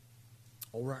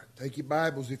All right, take your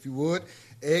Bibles if you would.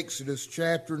 Exodus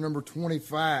chapter number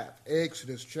 25.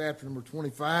 Exodus chapter number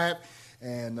 25.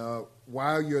 And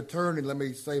while you're turning, let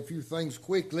me say a few things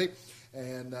quickly,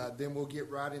 and then we'll get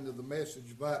right into the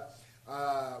message. But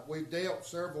we've dealt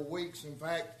several weeks. In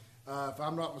fact, if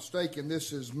I'm not mistaken,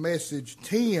 this is message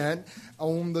 10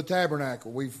 on the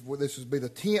tabernacle. This will be the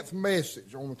 10th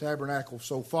message on the tabernacle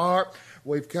so far.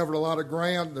 We've covered a lot of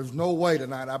ground. There's no way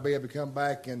tonight I'll be able to come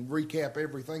back and recap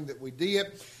everything that we did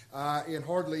in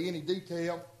hardly any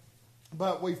detail.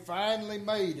 But we finally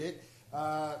made it.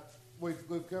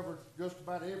 We've covered just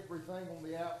about everything on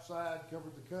the outside,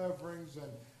 covered the coverings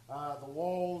and the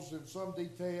walls in some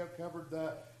detail, covered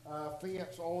the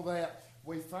fence, all that.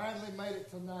 We finally made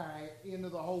it tonight into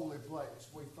the holy place.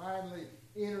 We finally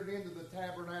entered into the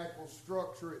tabernacle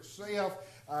structure itself,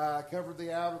 covered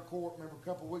the outer court. Remember a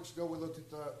couple of weeks ago we looked at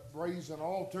the brazen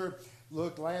altar,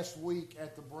 looked last week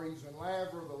at the brazen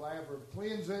laver, the laver of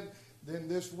cleansing. Then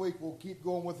this week we'll keep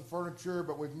going with the furniture,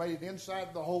 but we've made it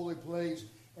inside the holy place.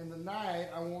 And tonight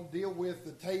I want to deal with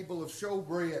the table of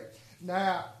showbread.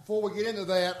 Now, before we get into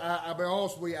that, I'll be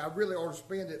honest with you, I really ought to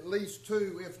spend at least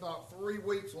 2, if not 3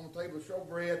 weeks on the table of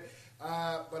showbread,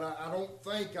 but I don't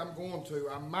think I'm going to.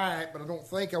 I might, but I don't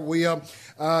think I will.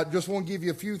 Just want to give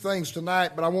you a few things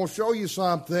tonight, but I want to show you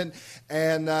something,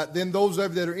 and then those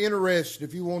of you that are interested,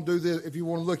 if you want to do this, if you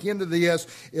want to look into this,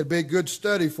 it'll be a good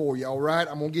study for you, all right?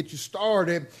 I'm going to get you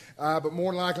started, but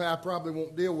more than likely I probably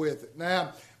won't deal with it.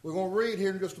 Now, we're going to read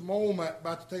here in just a moment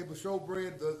about the table of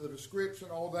showbread, the description,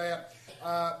 all that.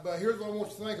 But here's what I want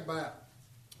you to think about.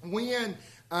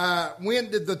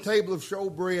 When did the table of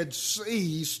showbread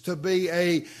cease to be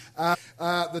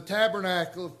the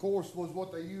tabernacle, of course, was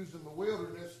what they used in the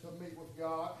wilderness to meet with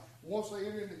God. Once they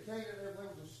entered into Canaan, everything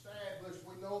was established.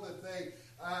 We know that they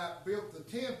built the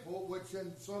temple, which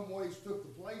in some ways took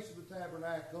the place of the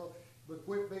tabernacle, but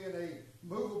quit being a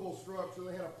movable structure.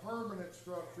 They had a permanent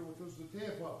structure, which was the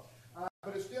temple.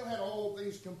 But it still had all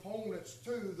these components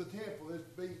to the temple.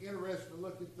 It'd be interesting to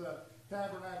look at the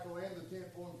tabernacle and the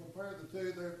temple and compare the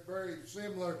two. They're very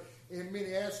similar in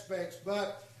many aspects.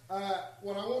 But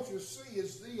what I want you to see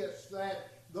is this,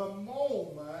 that the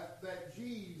moment that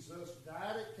Jesus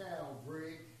died at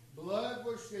Calvary, blood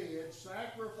was shed,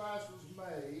 sacrifice was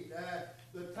made,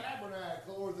 the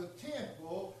tabernacle or the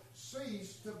temple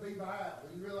ceased to be vital.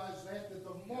 You realize that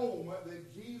the moment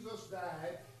that Jesus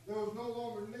died, there was no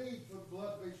longer need for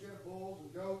blood to be shed, bulls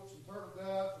and goats and turtle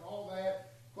doves and all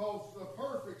that, because the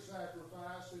perfect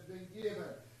sacrifice had been given.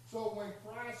 So when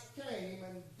Christ came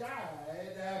and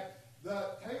died,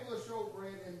 the table of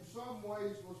showbread in some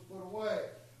ways was put away.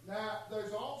 Now,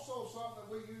 there's also something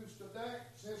that we use today.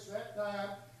 Since that time,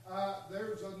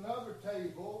 there's another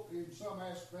table in some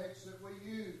aspects that we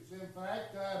use. In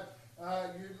fact,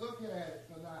 you're looking at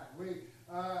it tonight.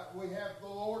 We have the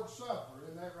Lord's Supper,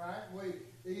 isn't that right? We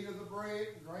eat of the bread,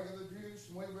 drink of the juice,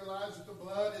 and we realize that the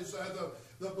blood is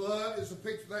a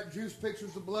picture. That juice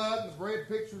pictures the blood, and the bread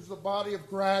pictures the body of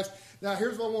Christ. Now,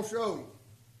 here's what I want to show you.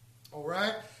 All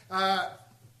right,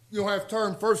 you'll have to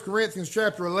turn 1 Corinthians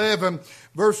chapter 11,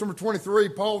 verse number 23.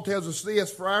 Paul tells us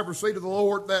this: "For I have received of the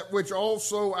Lord that which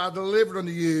also I delivered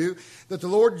unto you, that the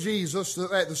Lord Jesus,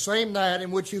 at the same night in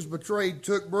which he was betrayed,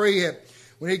 took bread.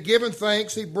 When he had given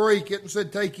thanks, he brake it and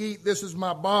said, Take, eat, this is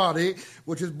my body,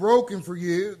 which is broken for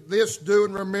you. This do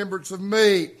in remembrance of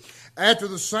me. After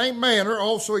the same manner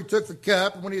also he took the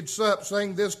cup, and when he had supped,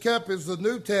 saying, This cup is the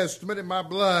New Testament in my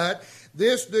blood.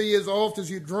 This do ye as oft as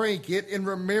you drink it in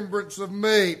remembrance of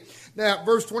me." Now,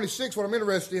 verse 26, what I'm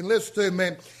interested in, listen to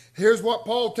me. Here's what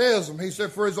Paul tells them. He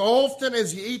said, "For as often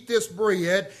as you eat this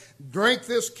bread, drink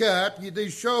this cup, you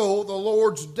do show the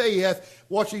Lord's death."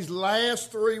 Watch these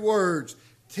last 3 words.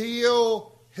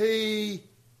 "Till he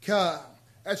come."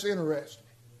 That's interesting.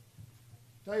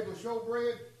 Table of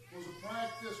showbread was a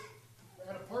practice,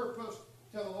 had a purpose,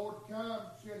 till the Lord come,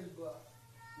 shed his blood.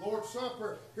 Lord's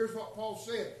Supper, here's what Paul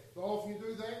said. So if you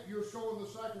do that, you're showing the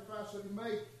sacrifice that he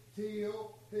made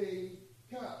till he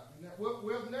come. Now,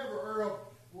 we'll never Earl.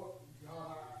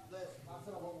 God, I said I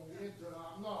wasn't going to get into it.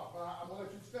 I'm not, but I'm going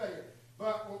to let you study it.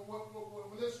 But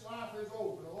when this life is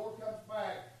over, the Lord comes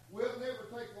back, we'll never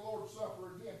take the Lord's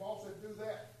Supper again. Paul said, do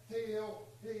that till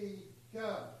he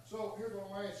comes. So here's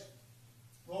what I'm asking.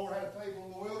 The Lord had a table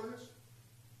in the wilderness.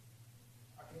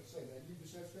 I can't say that. You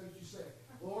just have to say what you said.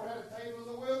 The Lord had a table in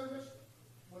the wilderness.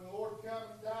 When the Lord came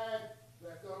and died,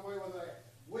 that done away with that.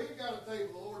 We've got a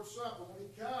table, the Lord's Supper. When he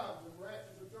comes and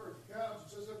raptures the church, he comes and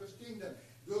sets up his kingdom,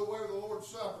 do away with the Lord's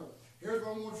Supper. Here's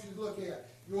what I want you to look at.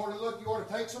 You ought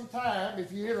to take some time,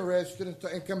 if you're interested,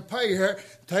 and compare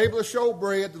table of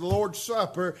showbread to the Lord's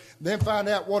Supper, then find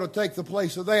out what will take the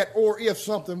place of that, or if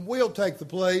something will take the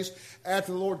place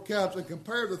after the Lord comes, and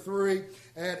compare the three,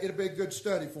 and it'll be a good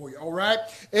study for you, all right?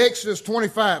 Exodus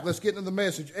 25. Let's get into the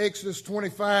message. Exodus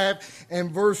 25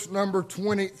 and verse number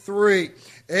 23.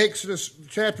 Exodus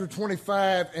chapter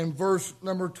 25 and verse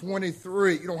number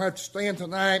 23. You don't have to stand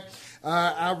tonight.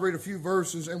 I'll read a few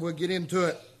verses, and we'll get into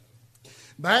it.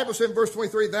 The Bible says in verse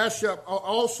 23, thou shalt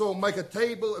also make a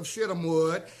table of shittim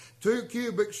wood. 2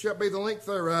 cubits shall be the length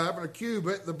thereof, and a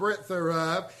cubit the breadth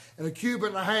thereof, and a cubit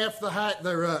and a half the height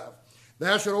thereof.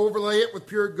 Thou shalt overlay it with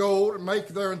pure gold, and make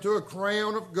thereunto a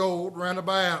crown of gold round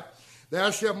about.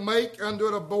 Thou shalt make unto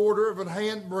it a border of an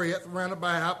hand breadth round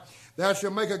about. Thou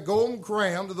shalt make a golden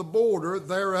crown to the border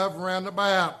thereof round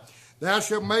about. Thou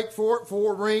shalt make for it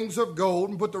 4 rings of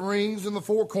gold, and put the rings in the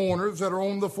 4 corners that are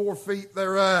on the 4 feet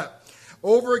thereof.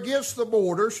 Over against the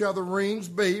border shall the rings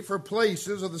be for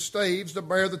places of the staves to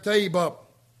bear the table.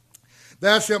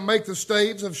 Thou shalt make the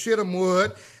staves of shittim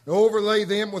wood, and overlay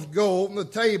them with gold, and the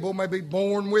table may be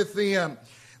borne with them.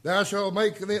 Thou shalt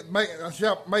make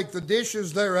the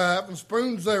dishes thereof, and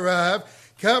spoons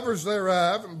thereof, covers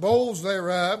thereof, and bowls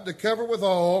thereof, to cover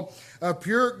withal. Of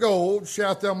pure gold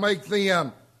shalt thou make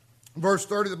them. Verse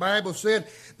 30, the Bible said,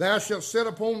 thou shalt set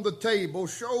upon the table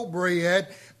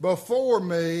showbread before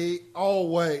me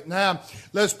always. Now,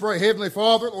 let's pray. Heavenly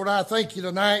Father, Lord, I thank you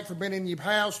tonight for being in your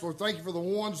house. Lord, thank you for the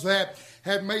ones that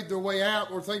have made their way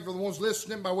out. Lord, thank you for the ones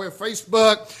listening by way of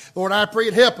Facebook. Lord, I pray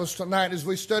it help us tonight as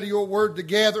we study your word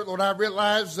together. Lord, I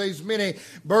realize there's many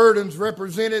burdens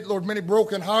represented. Lord, many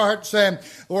broken hearts. And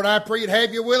Lord, I pray you'd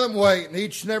have your will and way in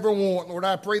each and every one. Lord,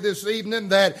 I pray this evening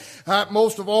that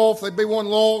most of all, if there be one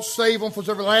lost, save them for it's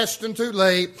everlasting too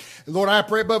late. And Lord, I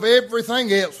pray above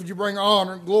everything else, would you bring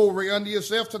honor and glory unto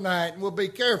yourself tonight. And we'll be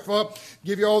careful,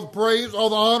 give you all the praise, all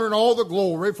the honor, and all the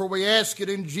glory, for we ask it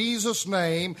in Jesus'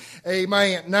 name. Amen.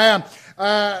 Now,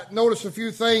 notice a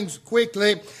few things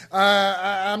quickly.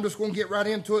 I'm just going to get right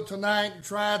into it tonight and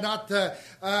try not to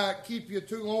keep you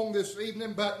too long this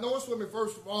evening. But notice with me,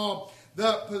 first of all,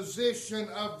 the position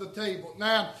of the table.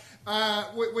 Now,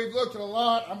 we've looked at a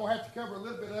lot. I'm going to have to cover a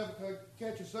little bit of it to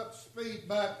catch us up to speed.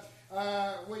 But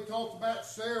we talked about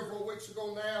several weeks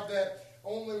ago now that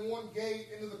only one gate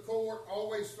into the court,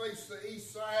 always face the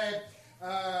east side.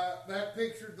 That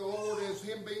pictured the Lord as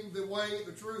Him being the way,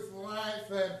 the truth, and the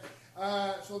life.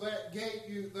 And so that gate,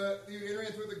 you enter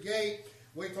in through the gate.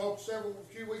 We talked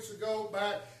a few weeks ago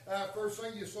about first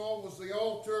thing you saw was the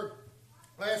altar.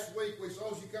 Last week we saw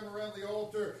as you come around the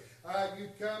altar,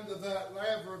 you'd come to the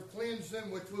laver of cleansing,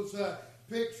 which was a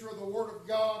picture of the Word of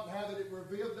God and how that it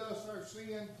revealed to us our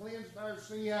sin, cleansed our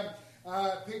sin,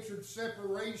 pictured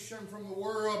separation from the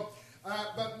world.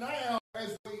 But now,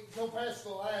 as we go past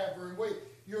the laver, and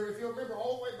if you remember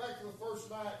all the way back to the first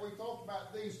night, we talked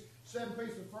about these 7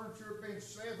 pieces of furniture being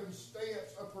 7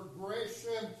 steps of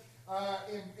progression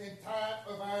in type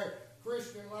of our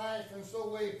Christian life. And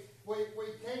so we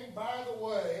came by the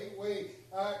way, we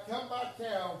come by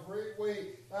Calvary, we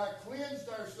cleansed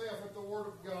ourselves with the Word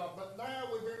of God. But now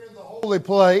we've entered into the holy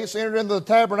place, entered into the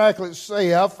tabernacle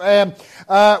itself, and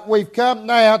we've come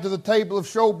now to the table of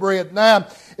showbread. Now,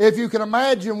 if you can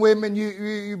imagine, women,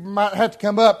 you might have to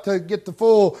come up to get the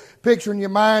full picture in your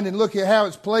mind and look at how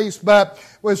it's placed. But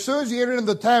as soon as you enter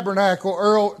into the tabernacle,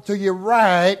 Earl, to your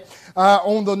right,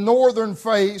 on the northern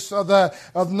face of the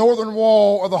northern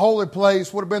wall of the holy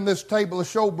place would have been this table of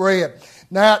showbread.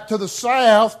 Now, to the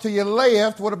south, to your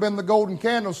left, would have been the golden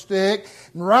candlestick.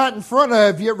 And right in front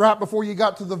of you, right before you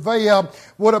got to the veil,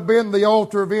 would have been the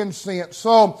altar of incense.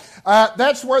 So,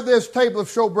 that's where this table of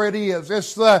showbread is.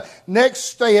 It's the next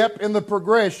step in the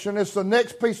progression. It's the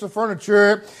next piece of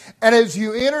furniture. And as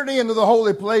you entered into the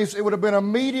holy place, it would have been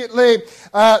immediately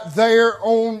there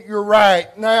on your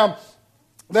right. Now,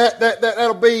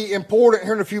 that'll be important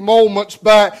here in a few moments,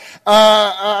 but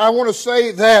I want to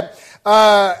say that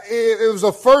it was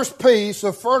the first piece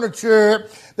of furniture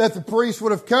that the priest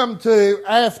would have come to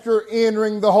after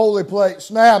entering the holy place.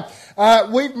 Now,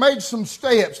 we've made some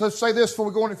steps. Let's say this before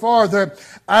we go any farther.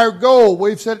 Our goal,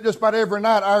 we've said it just about every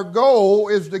night, our goal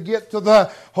is to get to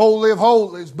the Holy of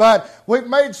Holies. But we've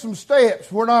made some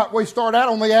steps. We start out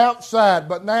on the outside,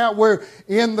 but now we're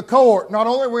in the court. Not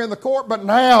only we're in the court, but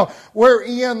now we're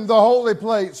in the holy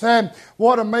place. And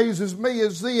what amazes me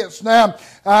is this. Now,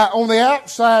 on the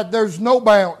outside, there's no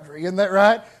boundary. Isn't that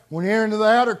right? When you enter into the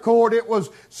outer court, it was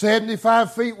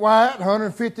 75 feet wide,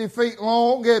 150 feet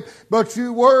long, but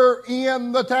you were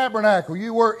in the tabernacle.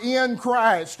 You were in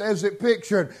Christ as it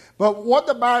pictured. But what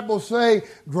the Bible say,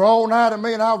 draw nigh to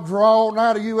me and I'll draw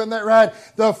nigh to you, isn't that right?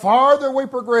 The farther we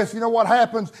progress, you know what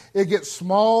happens? It gets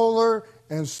smaller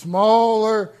and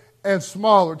smaller and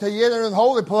smaller till you enter the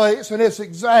holy place, and it's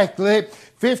exactly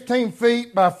 15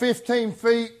 feet by 15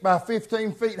 feet by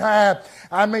 15 feet high.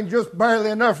 I mean, just barely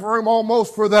enough room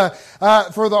almost for the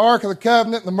Ark of the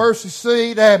Covenant, the mercy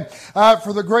seat, and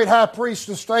for the great high priest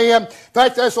to stand. In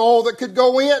fact, that's all that could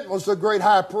go in was the great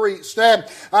high priest. And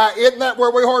isn't that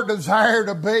where we are desire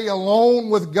to be,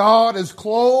 alone with God, as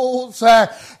close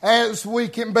as we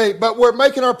can be? But we're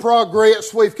making our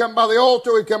progress. We've come by the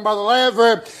altar, we've come by the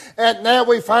laver, and now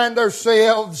we find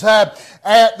ourselves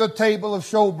at the table of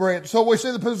showbread. So we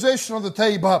see the position of the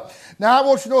table. Now I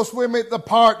want you to notice with me the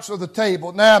parts of the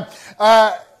table. Now,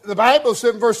 the Bible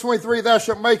said in verse 23, thou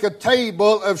shalt make a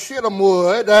table of shittim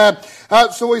wood.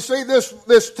 So we see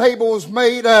this table was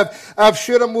made of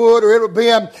shittim wood, or it would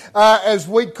be, as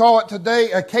we'd call it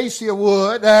today, acacia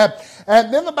wood.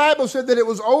 And then the Bible said that it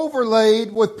was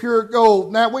overlaid with pure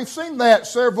gold. Now we've seen that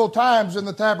several times in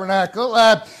the tabernacle.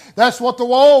 That's what the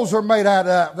walls are made out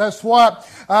of. That's what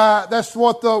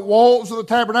the walls of the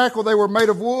tabernacle, they were made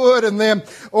of wood and then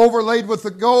overlaid with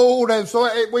the gold. And so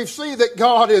we see that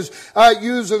God is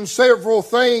using several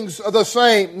things the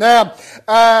same. Now,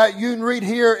 you can read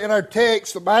here in our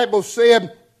text, the Bible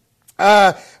said,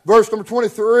 verse number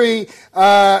 23,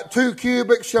 2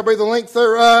 cubits shall be the length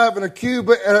thereof, and a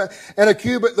cubit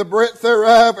the breadth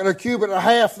thereof, and a cubit and a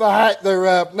half the height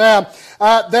thereof. Now,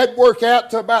 that'd work out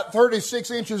to about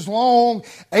 36 inches long,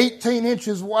 18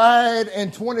 inches wide,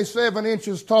 and 27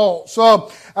 inches tall.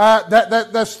 So,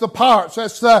 that's the parts.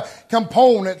 That's the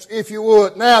components, if you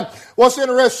would. Now, what's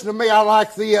interesting to me, I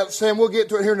like this, and we'll get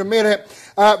to it here in a minute.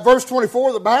 Verse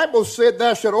 24, the Bible said,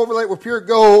 thou shalt overlay it with pure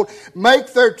gold, make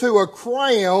thereto a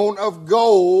crown of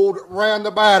gold round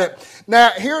about it.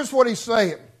 Now, here's what he's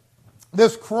saying.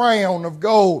 This crown of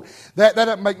gold. That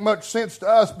doesn't make much sense to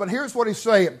us, but here's what he's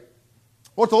saying.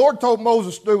 What the Lord told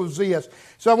Moses to do was this.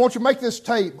 So I want you to make this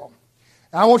table.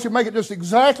 I want you to make it just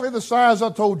exactly the size I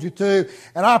told you to.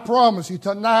 And I promise you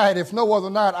tonight, if no other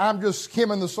night, I'm just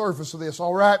skimming the surface of this,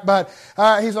 all right? But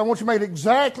he said, I want you to make it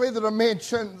exactly the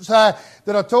dimensions that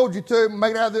I told you to.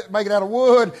 Make it out of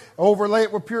wood, overlay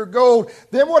it with pure gold.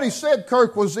 Then what he said,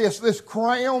 Kirk, was this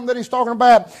crown that he's talking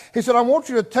about. He said, I want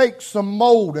you to take some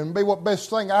molding, be what best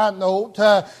thing I know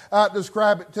to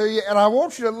describe it to you. And I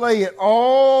want you to lay it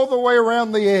all the way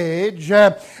around the edge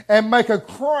and make a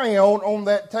crown on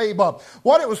that table.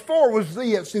 What it was for was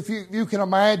this, if you can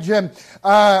imagine,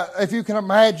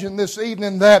 this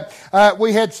evening that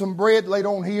we had some bread laid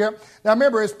on here. Now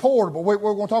remember, it's portable. We're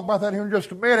going to talk about that here in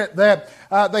just a minute, that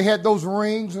they had those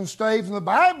rings and staves. And the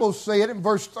Bible said in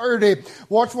verse 30,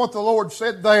 watch what the Lord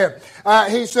said there.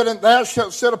 He said, and thou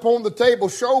shalt set upon the table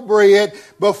showbread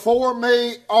before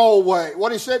me always.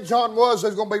 What he said, John, was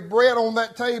there's going to be bread on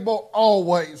that table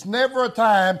always. Never a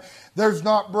time there's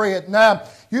not bread. Now,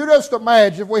 you just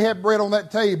imagine if we had bread on that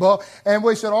table and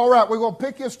we said, all right, we're going to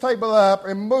pick this table up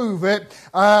and move it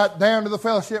down to the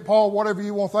fellowship hall, whatever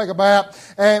you want to think about.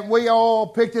 And we all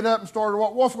picked it up and started,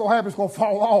 what's going to happen? It's going to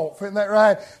fall off. Isn't that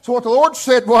right? So what the Lord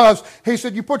said was, he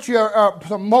said, you put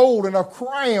some mold and a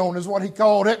crown is what he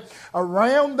called it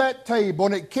around that table,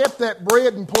 and it kept that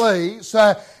bread in place.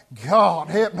 God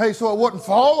help me so it wouldn't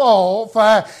fall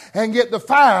off and get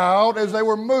defiled as they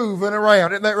were moving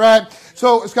around. Isn't that right?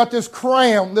 So it's got this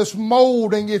crown, this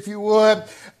molding, if you would,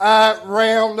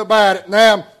 round about it.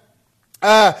 Now,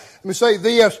 let me say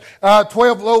this,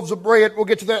 12 loaves of bread, we'll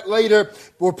get to that later,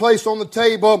 were placed on the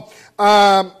table.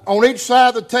 On each side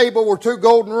of the table were 2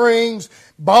 golden rings.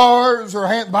 Bars, or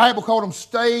the Bible called them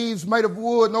staves, made of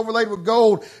wood and overlaid with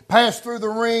gold, passed through the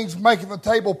rings, making the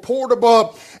table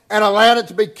portable and allowed it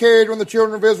to be carried when the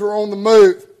children of Israel were on the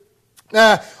move.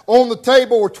 Now, on the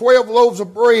table were 12 loaves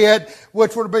of bread,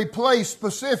 which were to be placed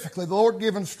specifically. The Lord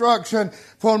gave instruction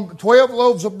from 12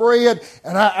 loaves of bread,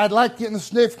 and I'd like to get in the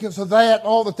significance of that and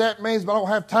all that means, but I don't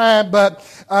have time. But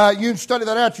you can study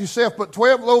that out yourself. But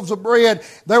 12 loaves of bread,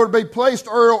 they were to be placed,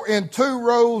 Earl, in 2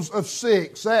 rows of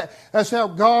 6. That's how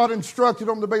God instructed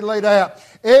them to be laid out.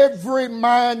 Every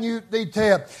minute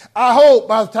detail. I hope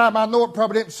by the time, I know it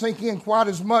probably didn't sink in quite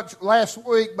as much last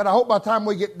week, but I hope by the time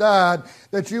we get done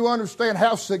that you understand understand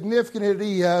how significant it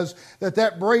is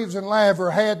that brazen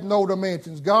laver had no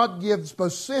dimensions. God gives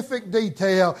specific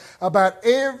detail about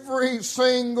every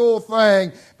single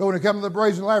thing. But when it comes to the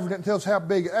brazen laver, he didn't tell us how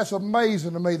big. That's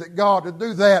amazing to me that God would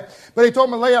do that. But he told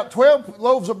me to lay out 12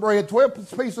 loaves of bread,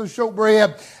 12 pieces of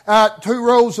showbread, 2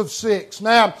 rows of 6.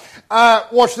 Now,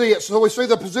 watch this. So we see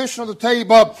the position of the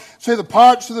table, see the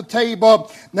parts of the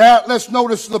table. Now, let's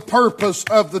notice the purpose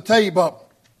of the table.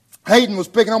 Hayden was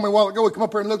picking on me a while ago. He come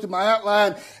up here and looked at my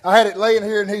outline. I had it laying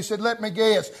here, and he said, let me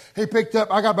guess. He picked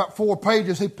up, I got about 4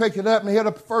 pages. He picked it up, and he hit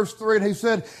up the first 3, and he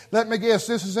said, let me guess,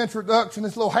 this is introduction.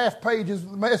 This little half page is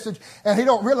the message. And he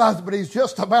don't realize it, but he's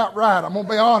just about right. I'm going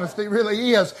to be honest. He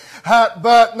really is.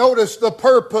 But notice the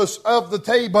purpose of the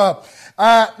table.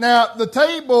 Now, the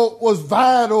table was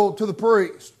vital to the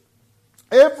priest.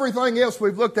 Everything else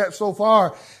we've looked at so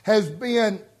far has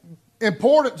been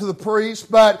important to the priest,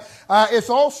 but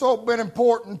it's also been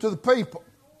important to the people.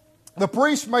 The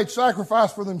priests made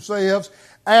sacrifice for themselves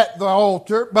at the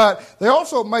altar, but they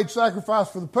also made sacrifice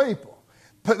for the people.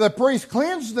 The priests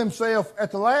cleansed themselves at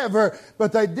the laver,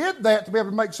 but they did that to be able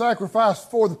to make sacrifice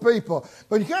for the people.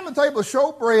 But when you come to the table of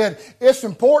showbread, it's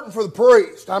important for the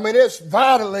priest. I mean, it's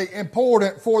vitally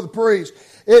important for the priest.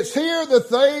 It's here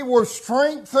that they were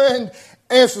strengthened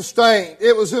and sustained.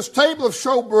 It was this table of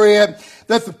showbread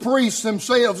that the priests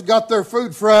themselves got their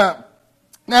food from.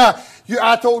 Now,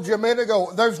 I told you a minute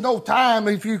ago, there's no time,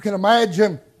 if you can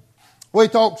imagine. We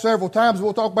talked several times,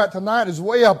 we'll talk about tonight as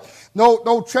well.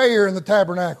 No chair in the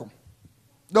tabernacle.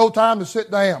 No time to sit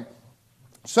down.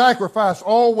 Sacrifice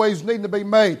always needing to be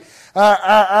made.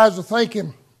 I was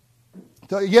thinking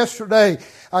yesterday,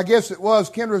 I guess it was,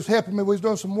 Kendra was helping me. We was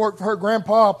doing some work for her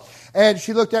grandpa, and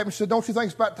she looked at me and said, don't you think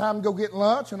it's about time to go get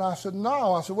lunch? And I said,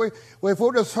 no. I said, well, if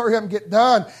we'll just hurry up and get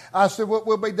done. I said,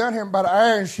 we'll be done here in about an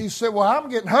hour. And she said, well, I'm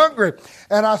getting hungry.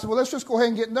 And I said, well, let's just go ahead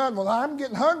and get done. Well, I'm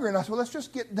getting hungry. And I said, well, let's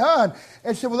just get done.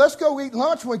 And she said, well, let's go eat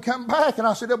lunch when we come back. And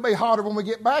I said, it'll be hotter when we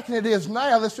get back than it is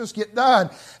now. Let's just get done.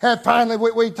 And finally,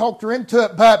 we talked her into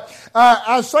it. But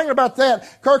I was thinking about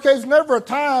that. Kirk, there's never a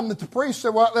time that the priest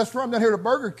said, well, let's run down here to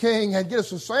Burger King and get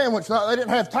us a sandwich. No, they didn't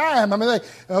have time. I mean, they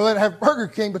didn't have Burger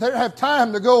King, but they didn't have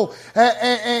time to go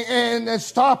and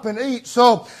stop and eat.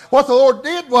 So what the Lord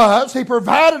did was He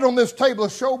provided on this table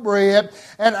of showbread,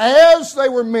 and as they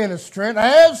were ministering,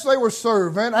 as they were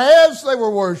serving, as they were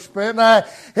worshiping,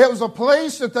 it was a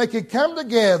place that they could come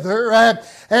together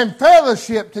and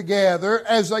fellowship together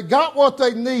as they got what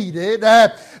they needed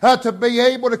to be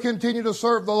able to continue to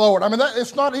serve the Lord. I mean,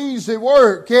 it's not easy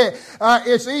work.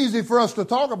 It's easy for us to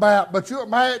talk about, but you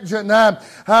imagine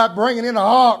bringing in an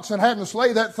ox and having to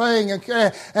slay that thing and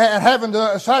having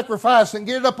to sacrifice and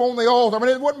get it up on the altar. I mean,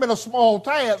 it wouldn't have been a small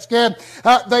task.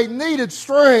 They needed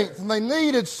strength and they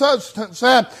needed substance.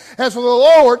 And so the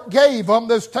Lord gave them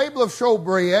this table of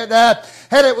showbread,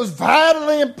 and it was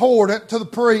vitally important to the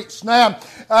priests. Now,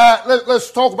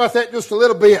 let's talk about that just a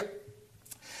little bit.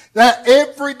 That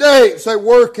every day as they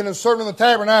working and serving in the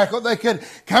tabernacle, they could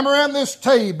come around this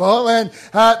table and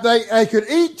they could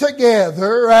eat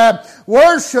together,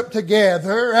 worship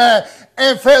together,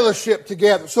 and fellowship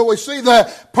together. So we see the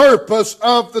purpose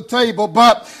of the table.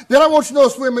 But then I want you to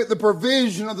notice with me the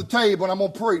provision of the table, and I'm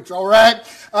going to preach, all right?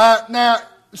 Now,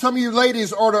 some of you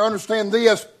ladies ought to understand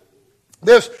this.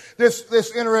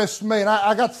 This interests me, and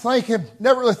I got to thinking,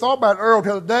 never really thought about it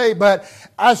earlier today, but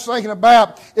I was thinking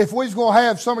about if we was going to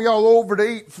have some of y'all over to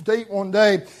eat one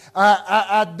day,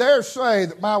 I dare say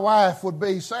that my wife would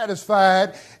be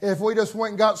satisfied if we just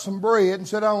went and got some bread and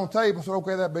sat down on the table and said,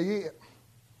 okay, that'd be it.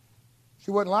 She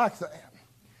wouldn't like that.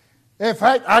 In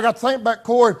fact, I got to think about,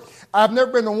 Corey, I've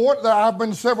never been to one. I've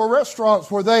been to several restaurants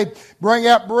where they bring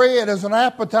out bread as an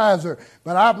appetizer,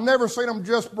 but I've never seen them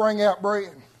just bring out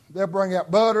bread. They'll bring out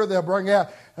butter. They'll bring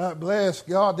out, bless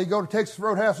God, they go to Texas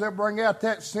Roadhouse, they'll bring out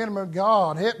that cinnamon.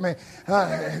 God, hit me.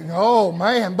 Oh,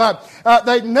 man. But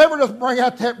they never just bring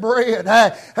out that bread.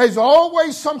 There's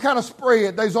always some kind of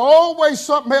spread. There's always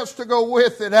something else to go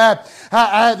with it.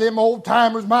 Them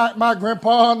old-timers, my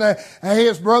grandpa and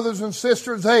his brothers and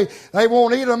sisters, they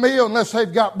won't eat a meal unless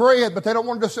they've got bread, but they don't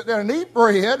want to just sit there and eat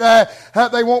bread.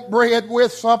 They want bread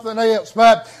with something else.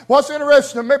 But what's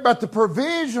interesting to me about the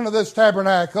provision of this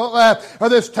tabernacle, or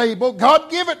this table, God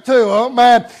give it to them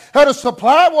to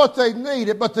supply what they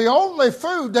needed, but the only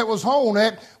food that was on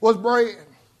it was bread.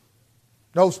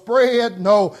 No spread,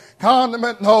 no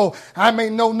condiment, no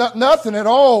nothing at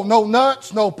all. No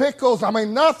nuts, no pickles,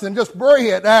 nothing, just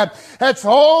bread. That's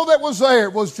all that was there,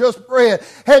 was just bread.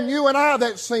 And you and I,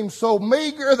 that seems so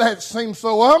meager, that seems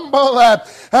so humble, that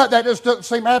just doesn't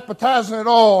seem appetizing at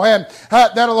all. And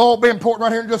that'll all be important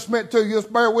right here in just a minute too.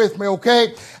 Just bear with me,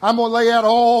 okay? I'm going to lay out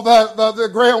all the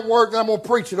groundwork and I'm going to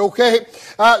preach it, okay?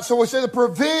 So we say the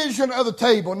provision of the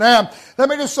table. Now, let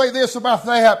me just say this about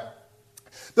that.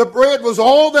 The bread was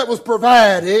all that was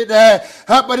provided,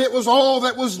 but it was all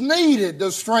that was needed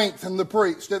to strengthen the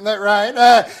priest. Isn't that right?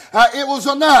 It was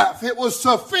enough. It was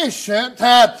sufficient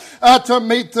to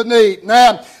meet the need.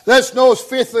 Now, let's notice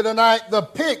fifthly tonight the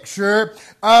picture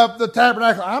of the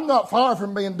tabernacle. I'm not far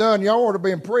from being done. Y'all ought to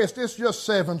be impressed. It's just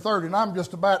 7:30 and I'm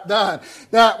just about done.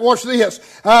 Now, watch this.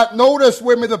 Notice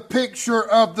with me the picture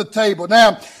of the table.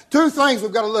 Now, two things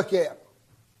we've got to look at.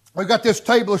 We've got this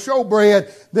table of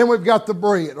showbread, then we've got the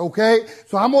bread, okay?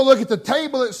 So I'm going to look at the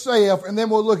table itself, and then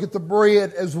we'll look at the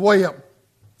bread as well.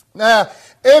 Now,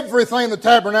 everything in the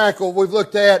tabernacle we've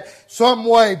looked at, some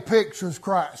way pictures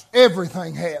Christ.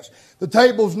 Everything has. The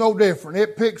table's no different.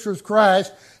 It pictures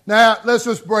Christ. Now, let's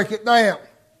just break it down.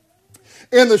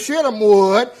 In the shittim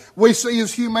wood, we see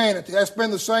his humanity. That's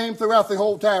been the same throughout the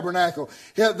whole tabernacle.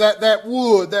 That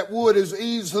wood is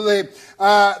easily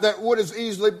burned. That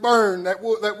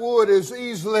wood is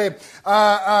easily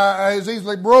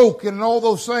broken and all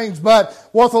those things. But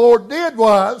what the Lord did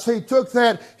was he took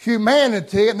that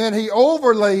humanity and then he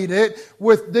overlaid it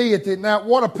with deity. Now,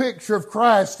 what a picture of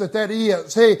Christ that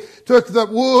is. He took the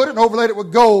wood and overlaid it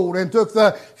with gold and took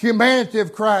the humanity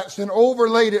of Christ and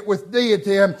overlaid it with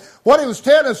deity. And what he was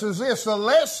telling us is this: the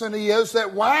lesson is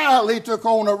that while he took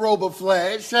on a robe of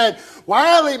flesh and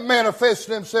while he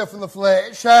manifested himself in the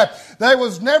flesh, there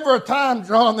was never a time,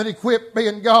 John, that he quit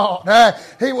being God.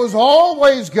 He was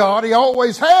always God. He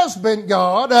always has been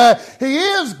God. He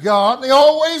is God and he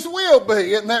always will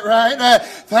be. Isn't that right?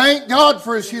 Thank God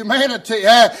for his humanity.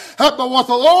 But what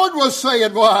the Lord was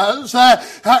saying was,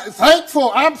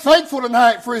 I'm thankful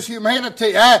tonight for his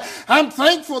humanity. I'm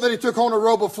thankful that he took on a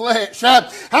robe of flesh.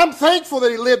 I'm thankful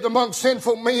that he lived among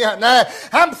sinful men.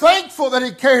 I'm thankful that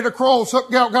he carried a cross up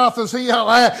Golgotha's hill.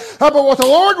 But what the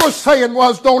Lord was saying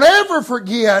was, don't ever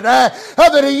forget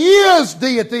that he is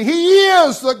deity. He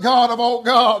is the God of all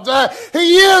gods.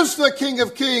 He is the King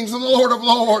of kings and the Lord of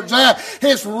lords.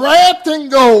 It's wrapped in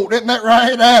gold. Isn't that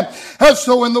right?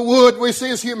 So in the wood we see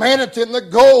his humanity. In the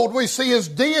gold we see his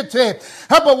deity.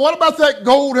 But what about that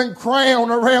golden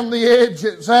crown around the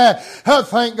edges?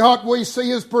 Thank God we see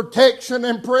his protection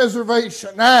and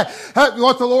preservation.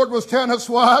 What the Lord was telling us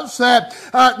was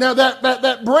now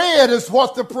that bread is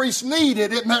what the priests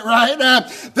needed. Isn't that right?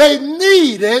 They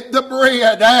needed the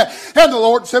bread. And the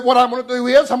Lord said, what I'm going to do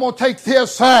is I'm going to take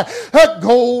this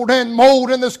golden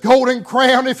mold and this golden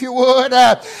crown, if you would.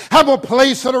 I'm going to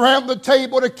place it around the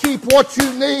table to keep what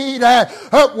you need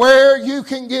where you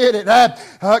can get it.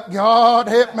 God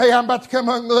help me, I'm about to come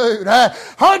unglued.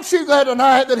 Aren't you glad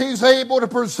tonight that he's able to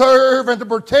preserve and to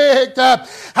protect?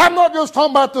 I'm not just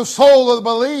talking about the soul of the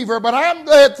believer, but I'm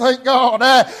glad, thank God,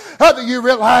 that you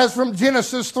realize from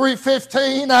Genesis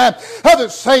 3:15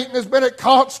 that Satan has been at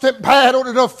constant battle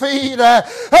to defeat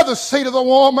the seed of the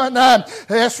woman.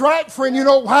 That's right, friend. You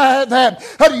know why that?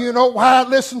 Do you know why?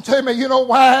 Listen to me. You know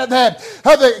why that?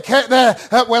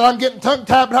 Well, I'm getting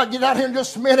tongue-tied, but I'll get out here in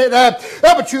just a minute.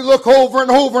 But you look over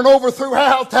and over and over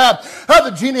throughout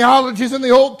the genealogies in the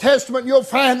Old Testament, you'll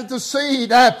find that the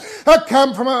seed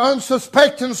come from an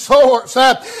unsuspecting source.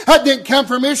 It didn't come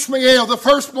from Ishmael, the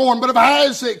firstborn, but of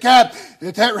Isaac.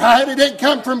 Is that right? It didn't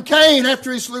come from Cain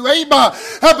after he slew Abel,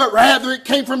 but rather it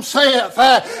came from Seth.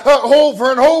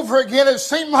 Over and over again, it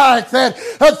seemed like that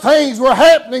things were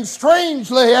happening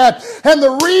strangely, and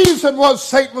the reason was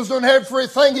Satan was doing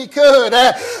everything he could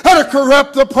to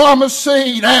corrupt the promised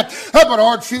seed. But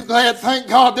aren't you glad, thank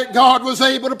God, that God was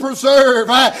able to preserve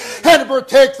and to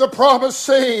protect the promised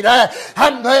seed?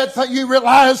 I'm glad that you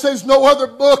realize there's no other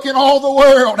book in all the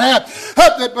world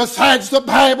that besides the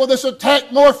Bible that's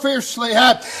attacked more fiercely.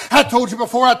 I told you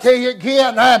before, I tell you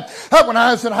again, when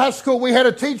I was in high school, we had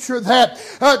a teacher that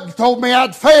told me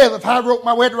I'd fail if I wrote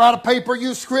my way to write a paper,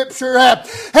 use scripture.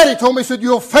 And he told me, he said,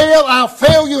 you'll fail, I'll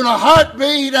fail you in a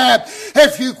heartbeat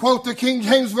if you quote the King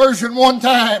James Version one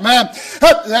time.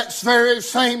 That very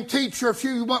same teacher, a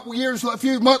few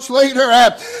months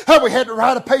later, we had to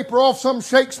write a paper off some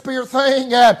Shakespeare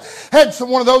thing. Had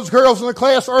one of those girls in the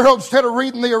class, Earl, instead of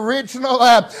reading the original,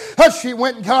 well. She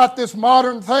went and got this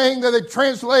modern thing that they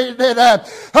translated it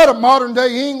to modern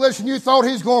day English, and you thought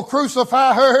he's going to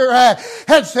crucify her.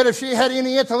 And said if she had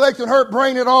any intellect in her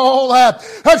brain at all,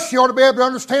 she ought to be able to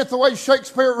understand the way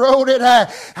Shakespeare wrote it.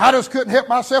 I just couldn't help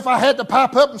myself. I had to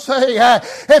pipe up and say,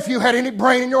 if you had any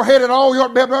brain in your head at all, you ought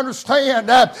to be able to understand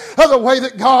the way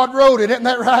that God wrote it. Isn't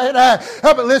that right?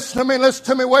 But listen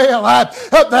to me well.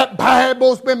 That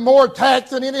Bible's been more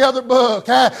attacked than any other book.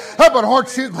 But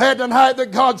aren't you glad tonight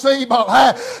that God's able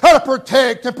to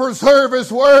protect and preserve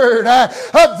His Word?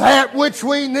 That which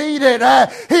we needed,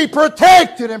 He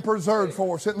protected and preserved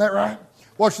for us. Isn't that right?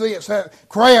 Watch this.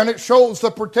 Crown, it shows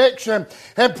the protection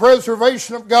and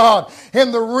preservation of God.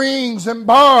 In the rings and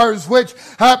bars which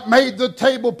made the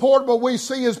table portable, we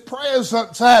see His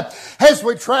presence as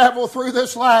we travel through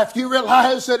this life. You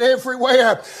realize that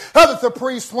everywhere that the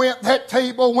priest went, that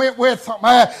table went with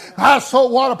them. So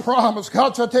what a promise.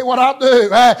 God said, I'll tell you what I'll do.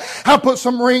 I'll put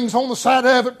some rings on the side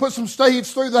of it, put some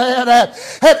staves through that.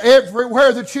 And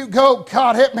everywhere that you go,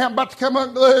 God help me, I'm about to come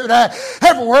unglued.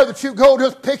 Everywhere that you go,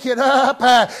 just pick it up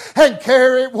and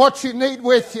carry what you need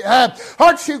with you.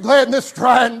 Aren't you glad in this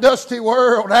dry and dusty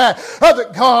world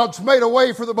that God's made a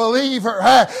way for the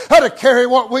believer to carry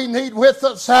what we need with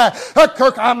us?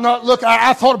 Kirk, I'm not looking.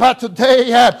 I thought about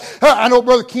today. I know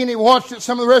Brother Kenny watched it.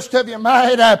 Some of the rest of you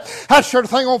might. I shared a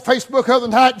thing on Facebook the other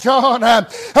night, John.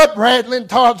 Bradley and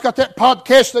Todd's got that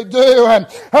podcast they do.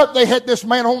 They had this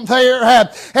man on there,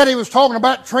 and he was talking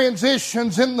about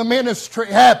transitions in the ministry.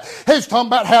 He's talking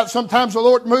about how sometimes the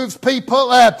Lord moves people,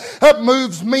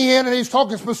 moves men, and he's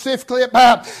talking specifically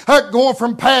about going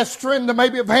from pastoring to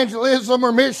maybe evangelism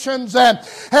or missions.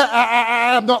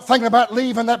 I'm not thinking about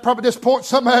leaving. That probably disappoints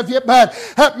some of you, but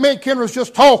me and Ken was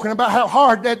just talking about how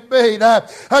hard that'd be.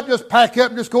 I'd just pack up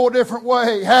and just go a different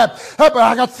way. But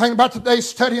I got to think about today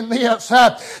studying this.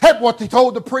 What they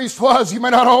told the priest was, you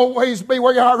may not always be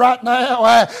where you are right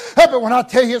now, but when I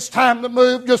tell you it's time to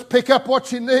move, just pick up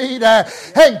what you need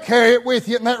and carry it with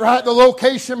you. Isn't that right? The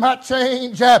location might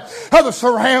change. The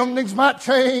surroundings might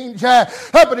change.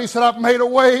 But he said, I've made a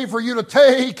way for you to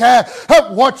take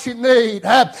what you need.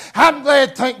 I'm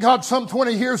glad, thank God, some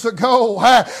 20 years ago,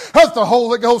 as the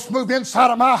Holy Ghost moved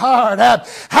inside of my heart.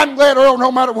 I'm glad, Earl,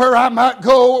 no matter where I might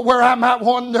go or where I might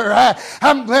wander,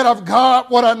 I'm glad I've got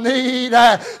what I need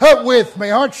with me.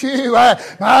 Aren't you?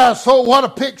 So what a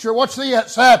picture. What's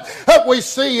this? We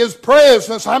see His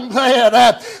presence. I'm glad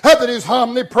that He's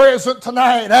omnipresent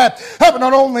tonight. But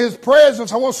not only His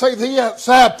presence, I want to say this.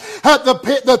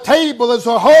 The table as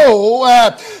a whole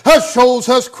shows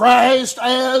us Christ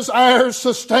as our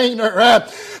sustainer.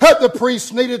 The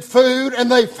priests needed food,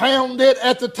 and they found it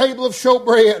at the table of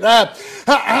showbread.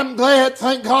 I'm glad,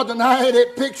 thank God, tonight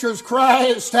it pictures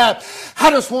Christ. I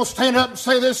just want to stand up and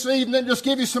say this evening, just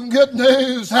give you some good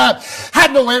news. I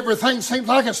know everything seems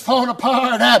like it's falling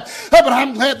apart, but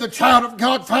I'm glad the child of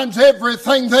God finds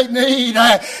everything they need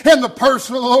in the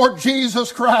person of the Lord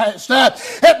Jesus Christ.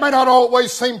 It may not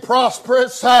always seem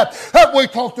prosperous. We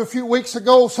talked a few weeks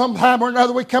ago, sometime or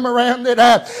another, we come around it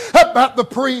about the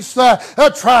priests,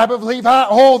 tribe of Levi.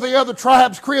 All the other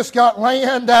tribes, Chris, got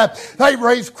land. They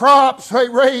raised crops. They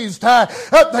raised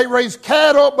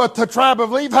cattle. But the tribe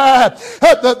of Levi,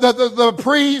 the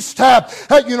priest,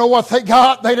 you know what they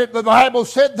got? The Bible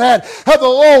said that the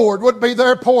Lord would be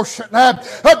their portion.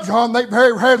 John, they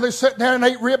very rarely sat down and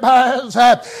ate ribeyes.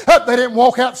 They didn't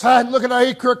walk outside and look at an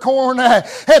acre of corn and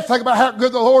think about how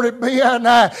good the Lord had been.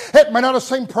 It may not have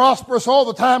seemed prosperous all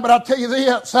the time, but I'll tell you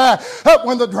this,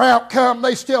 when the drought come,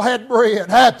 they still had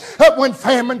bread. When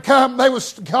famine come, they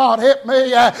was, God help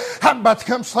me, I'm about to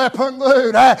come slap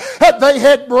unglued. They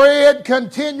had bread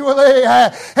continually,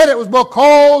 and it was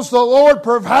because the Lord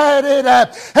provided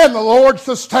and the Lord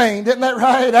sustained. Isn't that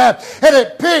right? And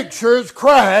it pictures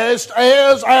Christ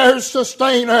as our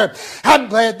sustainer. I'm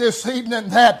glad this evening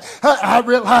that I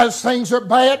realize things are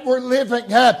bad. We're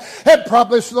living at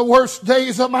probably the worst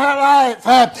days of my life.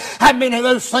 I mean,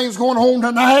 there's things going on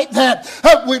tonight that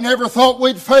we never thought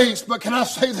we'd face. But can I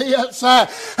say this?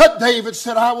 David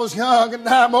said, I was young and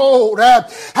now I'm old.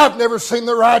 I've never seen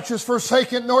the righteous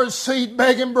forsaken nor his seed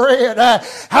begging bread.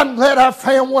 I'm glad I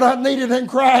found what I needed in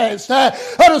Christ.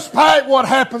 Despite what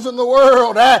happens in the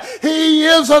world, He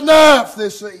is enough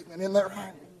this evening. Isn't that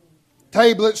right?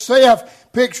 Table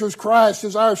itself pictures Christ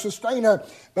as our sustainer.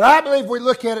 But I believe we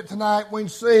look at it tonight, we can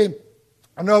see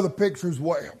another picture as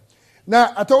well.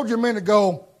 Now, I told you a minute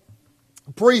ago,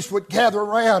 the priests would gather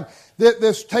around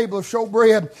this table of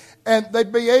showbread, and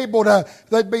they'd be able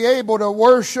to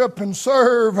worship and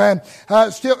serve and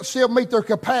still meet their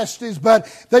capacities, but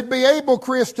they'd be able,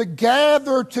 Chris, to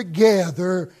gather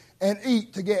together and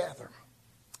eat together.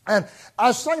 And I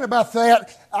was thinking about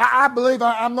that. I believe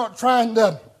I'm not trying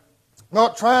to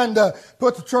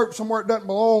put the church somewhere it doesn't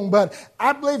belong, but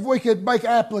I believe we could make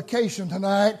application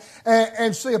tonight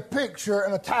and see a picture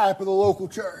and a type of the local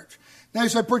church. Now you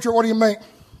say, preacher, what do you mean?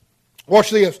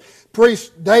 Watch this. Priests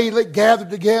daily gathered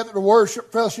together to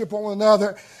worship, fellowship one with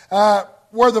another,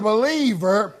 where the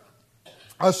believer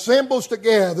assembles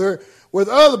together with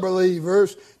other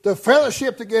believers to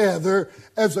fellowship together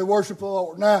as they worship the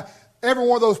Lord. Now, every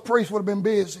one of those priests would have been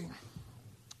busy.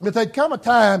 But there'd come a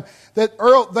time that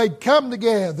they'd come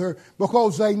together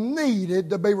because they needed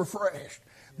to be refreshed.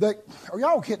 Are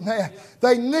y'all getting that?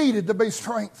 They needed to be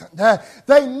strengthened.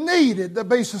 They needed to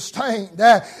be sustained.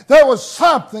 There was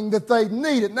something that they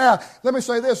needed. Now, let me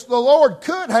say this. The Lord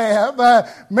could have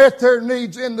met their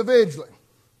needs individually.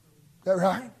 Is that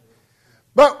right?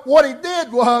 But what He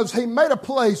did was He made a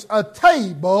place, a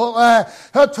table,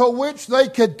 to which they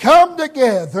could come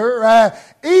together,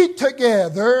 eat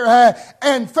together,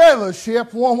 and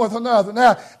fellowship one with another.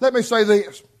 Now, let me say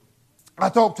this. I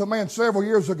talked to a man several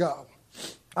years ago.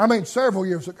 And I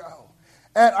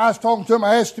was talking to him.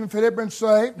 I asked him if he had been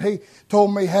saved. He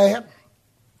told me he had.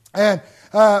 And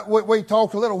we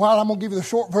talked a little while. I'm going to give you the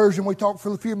short version. We talked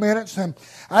for a few minutes. And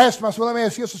I asked him, I said, well, let me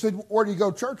ask you this. I said, where do you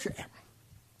go to church at?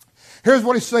 Here's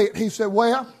what he said. He said,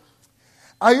 well,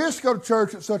 I used to go to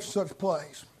church at such and such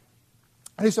place.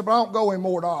 And he said, but I don't go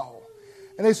anymore at all.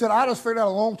 And he said, I just figured out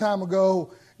a long time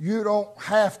ago, you don't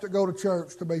have to go to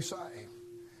church to be saved.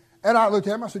 And I looked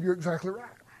at him, I said, you're exactly right.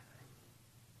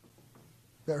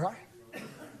 Is that right?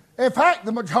 In fact,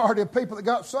 the majority of people that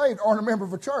got saved aren't a member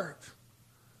of a church.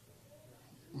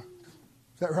 Is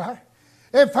that right?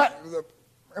 In fact,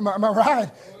 am I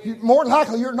right? More than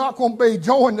likely, you're not going to be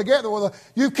joined together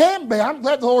with you can be. I'm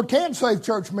glad the Lord can save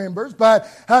church members, but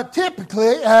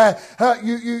typically,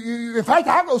 in fact,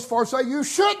 I go as far as to say you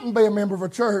shouldn't be a member of a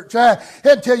church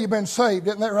until you've been saved.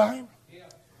 Isn't that right? Yeah.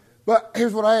 But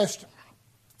here's what I asked him.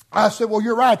 I said, well,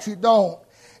 you're right, you don't.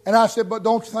 And I said, but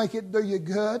don't you think it'd do you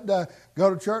good to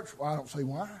go to church? Well, I don't see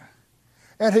why.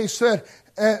 And he said,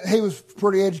 he was a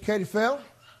pretty educated fellow.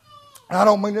 I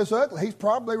don't mean this ugly. He's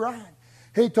probably right.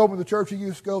 He told me the church he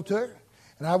used to go to,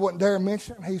 and I wouldn't dare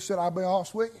mention it. He said, I'll be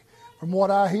honest with you. From what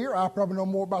I hear, I probably know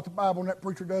more about the Bible than that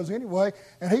preacher does anyway.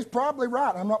 And he's probably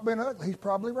right. I'm not being ugly. He's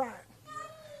probably right.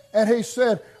 And he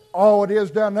said, oh, it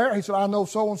is down there. He said, I know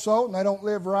so-and-so, and they don't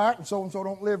live right, and so-and-so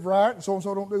don't live right, and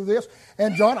so-and-so don't do this.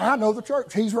 And John, I know the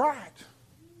church. He's right.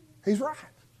 He's right.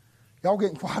 Y'all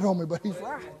getting quiet on me, but he's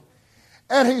right.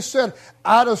 And he said,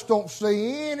 I just don't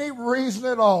see any reason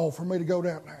at all for me to go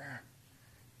down there.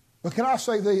 But can I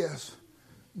say this?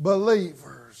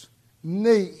 Believers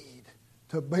need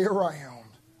to be around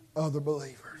other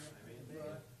believers.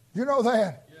 You know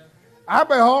that? I'll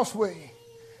be honest with you.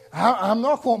 I'm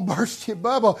not going to burst your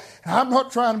bubble. I'm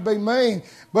not trying to be mean.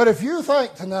 But if you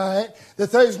think tonight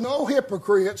that there's no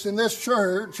hypocrites in this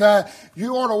church,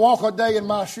 you ought to walk a day in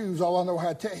my shoes, all I know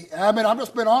how to tell you. I mean, I'm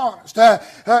just being honest.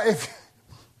 If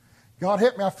God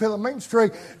help me, I feel a mean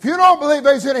streak. If you don't believe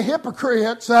there's any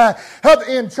hypocrites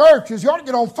in churches, you ought to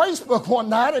get on Facebook one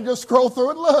night and just scroll through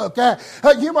and look.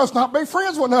 You must not be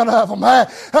friends with none of them.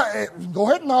 Go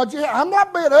ahead and nod your head. I'm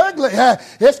not being ugly.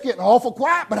 It's getting awful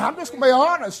quiet, but I'm just going to be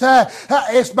honest.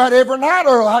 It's about every night,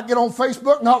 Earl. I get on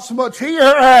Facebook, not so much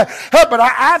here, but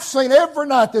I've seen every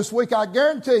night this week, I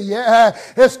guarantee you,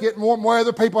 it's getting warm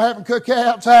weather, people having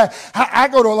cookouts. I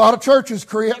go to a lot of churches,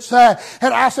 Chris,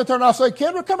 and I sit there and I say,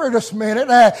 Kendra, come here just a minute,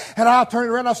 and I'll turn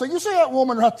around and I'll say, you see that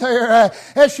woman right there?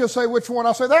 And she'll say, which one?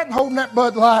 I'll say, that and holding that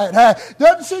Bud Light.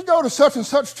 Doesn't she go to such and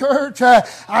such church?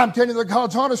 I'm telling you the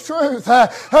God's honest truth.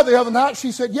 The other night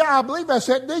she said, yeah, I believe that's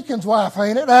that deacon's wife,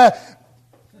 ain't it? Is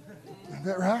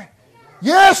that right?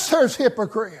 Yes, there's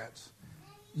hypocrites.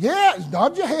 Yes,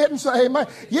 nod your head and say amen.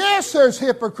 Yes, there's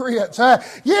hypocrites.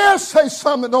 Yes, there's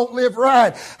some that don't live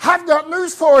right. I've got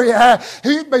news for you.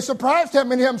 You'd be surprised how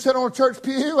many of them sit on a church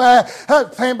pew,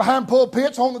 stand behind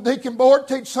pulpits on the deacon board,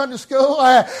 teach Sunday school,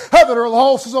 that are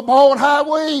lost as a ball in high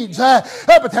weeds. But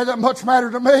that doesn't much matter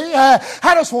to me. I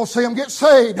just want to see them get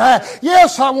saved.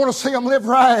 Yes, I want to see them live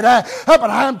right. But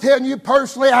I'm telling you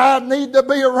personally, I need to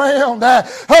be around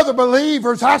other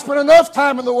believers. I spend enough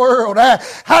time in the world.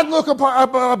 I look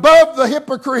above the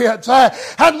hypocrites.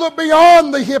 I'd look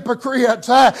beyond the hypocrites.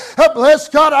 Bless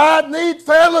God, I need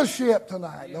fellowship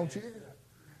tonight, don't you?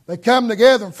 They come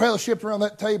together and fellowship around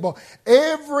that table.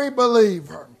 Every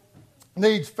believer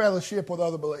needs fellowship with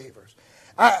other believers.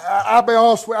 I'll be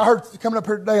honest with you, I heard coming up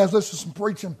here today, I was listening to some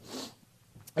preaching.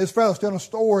 This fellow's telling a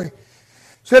story.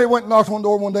 Said he went and knocked on the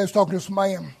door one day and was talking to this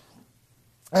man.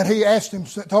 And he asked him,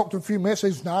 talked to him a few minutes. He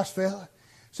was a nice fella.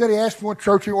 Said he asked me what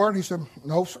church he were, and he said,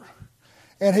 no, sir.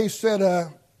 And he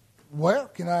said, well,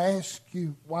 can I ask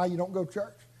you why you don't go to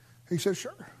church? He said,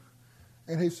 sure.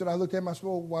 And he said, I looked at him, I said,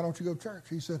 well, why don't you go to church?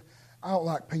 He said, I don't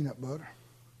like peanut butter.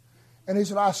 And he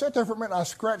said, I sat there for a minute, I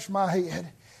scratched my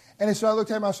head. And he said, I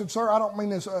looked at him, I said, sir, I don't mean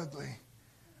this ugly,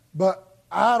 but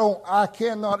I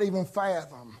cannot even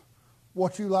fathom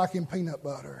what you like in peanut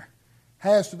butter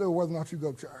has to do with whether or not you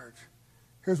go to church.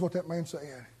 Here's what that man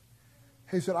said.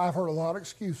 He said, I've heard a lot of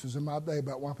excuses in my day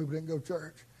about why people didn't go to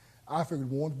church. I figured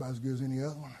one's about as good as any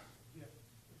other one. Is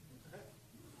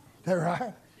that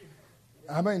right?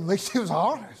 I mean, at least he was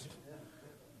honest.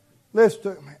 Listen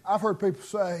to me. I've heard people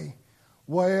say,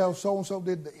 well, so-and-so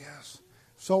did this.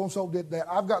 So-and-so did that.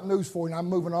 I've got news for you, and I'm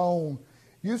moving on.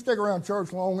 You stick around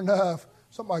church long enough,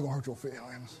 somebody's going to hurt your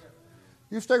feelings.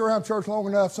 You stick around church long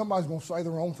enough, somebody's going to say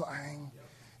the wrong thing.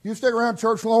 You stick around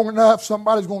church long enough,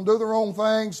 somebody's going to do the wrong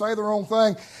thing, say the wrong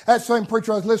thing. That same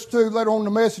preacher I was listening to later on in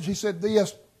the message, he said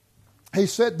this. He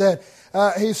said that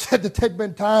there'd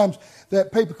been times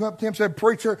that people come up to him and said,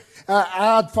 preacher,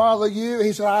 I'd follow you.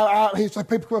 He said,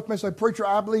 people come up to me and say, preacher,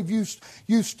 I believe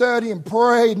you study and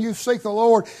pray and you seek the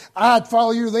Lord. I'd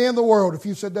follow you to the end of the world if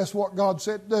you said that's what God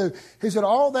said to do. He said,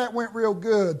 all that went real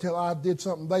good till I did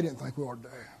something they didn't think we ought to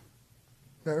do.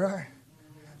 Is that right?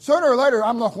 Sooner or later,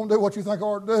 I'm not going to do what you think I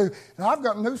ought to do. And I've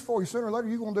got news for you. Sooner or later,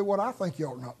 you're going to do what I think you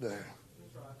ought not to do. Is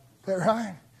that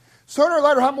right? Sooner or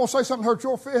later, I'm going to say something to hurt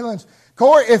your feelings.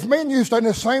 Corey, if me and you stay in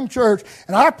the same church,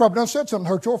 and I probably done said something to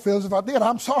hurt your feelings. If I did,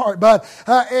 I'm sorry. But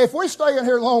if we stay in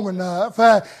here long enough,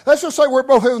 let's just say we're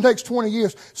both here the next 20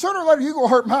 years. Sooner or later, you're going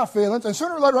to hurt my feelings, and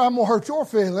sooner or later, I'm going to hurt your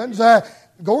feelings.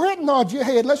 Go ahead and nod your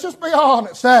head. Let's just be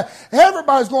honest.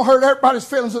 Everybody's going to hurt everybody's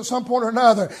feelings at some point or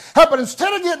another. But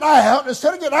instead of getting out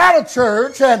of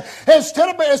church, and instead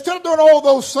of doing all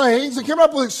those things and coming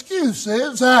up with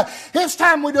excuses, it's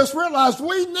time we just realized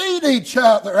we need each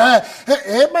other.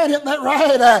 Amen, isn't that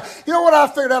right? You know what I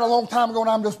figured out a long time ago, and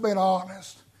I'm just being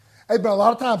honest. There's been a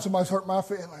lot of times somebody's hurt my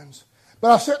feelings. But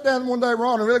I sat down one day,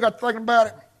 Ron, and really got to thinking about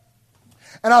it.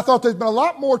 And I thought there's been a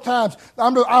lot more times,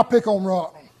 I'll pick on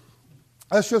Ron.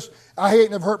 I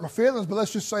ain't never hurt my feelings, but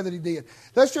let's just say that he did.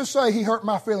 Let's just say he hurt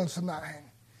my feelings tonight.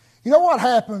 You know what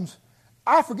happens?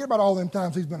 I forget about all them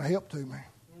times he's been a help to me.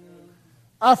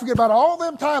 I forget about all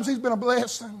them times he's been a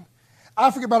blessing. I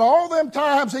forget about all them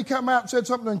times he come out and said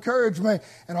something to encourage me.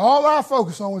 And all I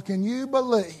focus on was, can you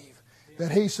believe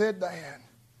that he said that?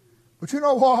 But you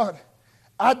know what?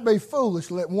 I'd be foolish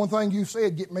to let one thing you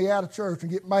said get me out of church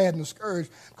and get mad and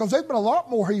discouraged, because there's been a lot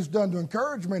more he's done to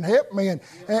encourage me and help me. And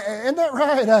isn't that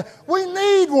right? We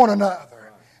need one another.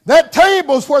 That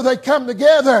table's where they come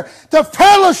together to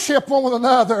fellowship one with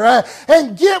another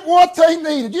and get what they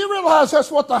needed. You realize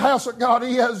that's what the house of God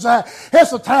is?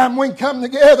 It's a time we can come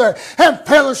together and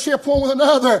fellowship one with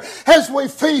another as we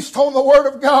feast on the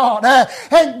Word of God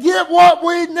and get what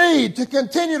we need to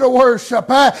continue to worship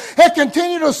and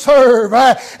continue to serve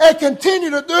and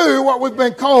continue to do what we've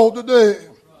been called to do.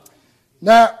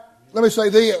 Now, let me say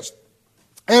this.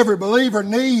 Every believer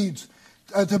needs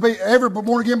every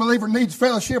born-again believer needs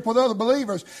fellowship with other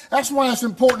believers. That's why it's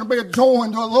important to be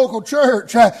joined to a local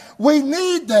church. We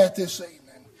need that this evening.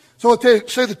 So to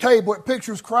see the table, it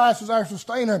pictures Christ as our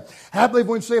sustainer. I believe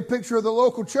we can see a picture of the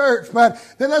local church. But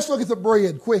then let's look at the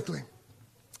bread quickly.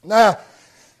 Now,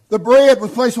 the bread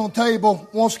was placed on the table.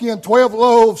 Once again, 12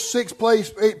 loaves,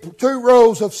 2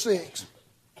 rows of 6.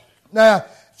 Now,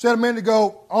 said a minute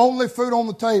ago, only food on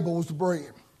the table was the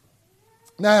bread.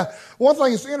 Now, one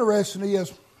thing that's interesting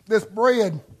is this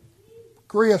bread,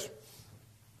 Chris,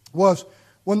 was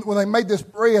when they made this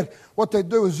bread, what they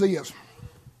do is this.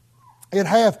 It'd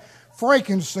have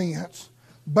frankincense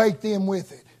baked in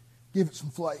with it, give it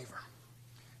some flavor.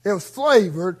 It was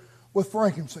flavored with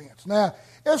frankincense. Now,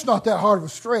 it's not that hard of a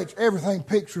stretch. Everything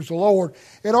pictures the Lord.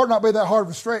 It ought not be that hard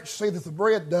of a stretch to see that the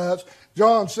bread does.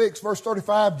 John 6, verse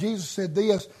 35, Jesus said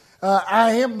this,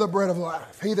 I am the bread of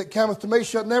life. He that cometh to me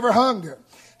shall never hunger.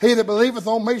 He that believeth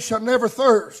on me shall never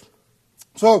thirst.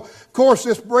 So, of course,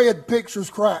 this bread pictures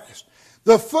Christ.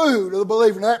 The food of the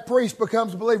believer. And that priest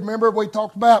becomes a believer. Remember we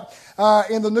talked about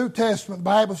in the New Testament, the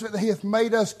Bible said that he hath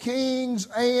made us kings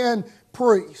and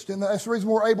priests. And that's the reason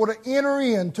we're able to enter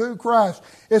into Christ.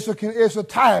 It's a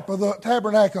type of the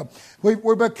tabernacle. We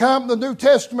become the New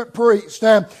Testament priest.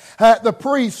 The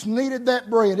priests needed that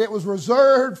bread. It was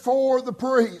reserved for the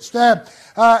priest. And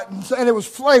it was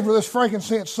flavored with this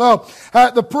frankincense. So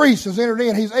the priest has entered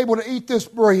in. He's able to eat this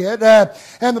bread.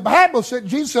 And the Bible said,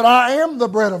 Jesus said, I am the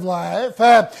bread of life.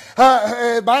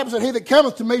 The Bible said, he that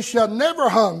cometh to me shall never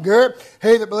hunger.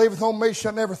 He that believeth on me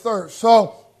shall never thirst.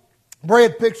 So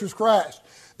bread pictures Christ.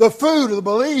 The food of the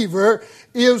believer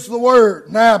is the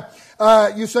Word. Now,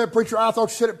 you said, preacher, I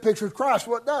thought you said it pictures Christ.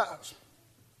 Well, it does.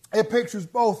 It pictures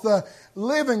both the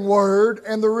living Word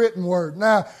and the written Word.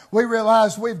 Now, we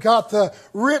realize we've got the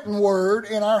written Word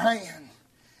in our hand.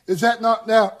 Is that not?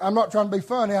 Now, I'm not trying to be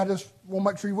funny. I just want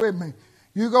to make sure you're with me.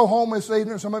 You go home this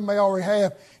evening, somebody may already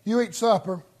have. You eat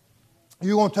supper.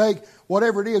 You're going to take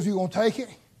whatever it is. You're going to take it.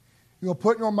 You're going to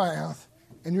put it in your mouth,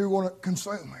 and you're going to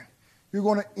consume it. You're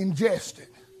going to ingest it.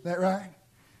 Is that right?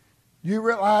 Do you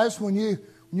realize when you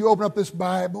open up this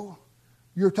Bible,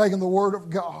 you're taking the Word of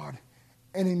God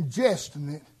and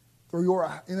ingesting it through your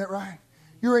eye? Isn't that right?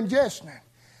 You're ingesting it.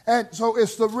 And so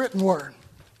it's the written Word.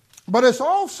 But it's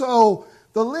also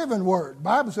the living Word. The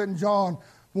Bible said in John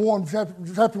 1,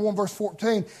 chapter 1, verse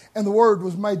 14, and the Word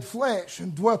was made flesh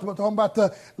and dwelt. We're talking about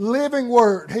the living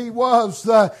Word. He was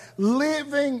the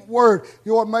living Word.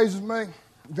 You know what amazes me?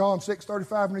 John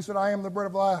 6:35, when he said, I am the bread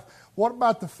of life. What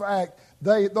about the fact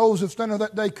those who stand on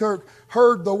that day, Kirk,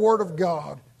 heard the Word of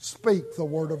God speak the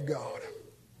Word of God?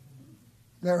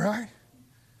 Isn't that right?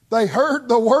 They heard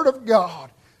the Word of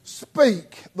God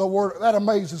speak the Word. That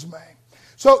amazes me.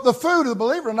 So the food of the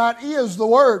believer tonight is the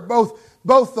Word,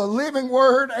 both the living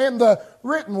Word and the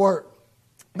written Word.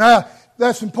 Now,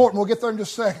 that's important. We'll get there in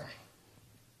just a second.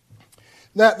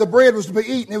 That the bread was to be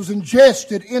eaten. It was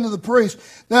ingested into the priest.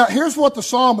 Now, here's what the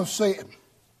psalmist said.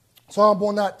 Psalm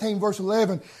 119, verse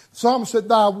 11. The psalmist said,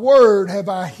 Thy word have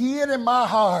I hid in my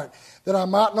heart, that I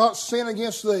might not sin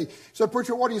against thee. So,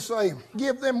 preacher, what do you say?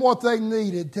 Give them what they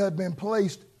needed to have been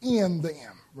placed in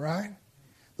them, right?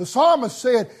 The psalmist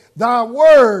said, Thy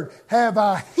word have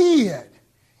I hid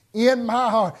in my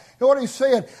heart. You know what he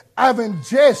said? I've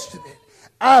ingested it.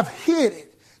 I've hid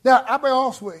it. Now, I'll be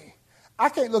honest with you. I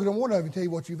can't look at one of you and tell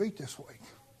you what you've eaten this week.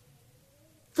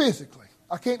 Physically.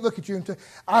 I can't look at you and tell you.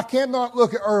 I cannot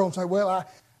look at Earl and say, well,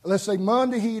 let's say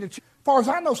Monday he ate a chicken. As far as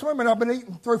I know, some women I've been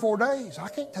eating 3 or 4 days. I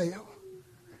can't tell.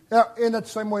 Now, isn't that the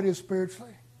same way it is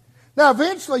spiritually? Now,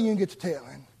 eventually you can get to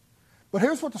telling. But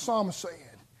here's what the psalmist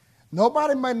said.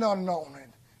 Nobody may not have known it.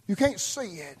 You can't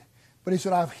see it. But he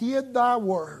said, I've hid thy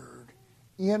word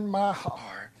in my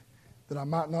heart that I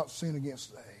might not sin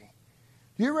against thee.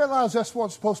 Do you realize that's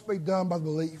what's supposed to be done by the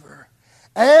believer?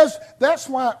 That's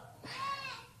why,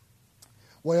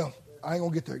 well, I ain't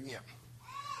going to get there yet.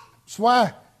 That's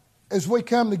why, as we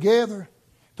come together,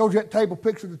 I told you that table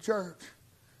picture of the church.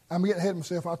 I'm getting ahead of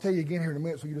myself. I'll tell you again here in a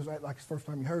minute so you just act like it's the first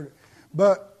time you heard it.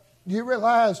 But do you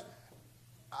realize,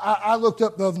 I looked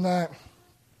up the other night,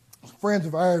 friends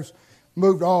of ours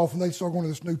moved off and they started going to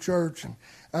this new church. And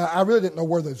I really didn't know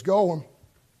where they was going.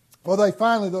 Well, they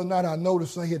finally, the other night, I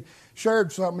noticed they had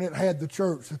shared something that had the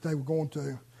church that they were going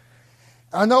to.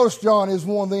 I noticed John is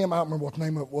one of them. I don't remember what the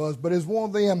name of it was, but is one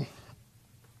of them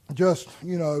just,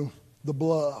 the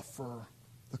bluff or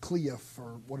the cliff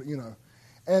or what,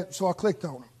 And so I clicked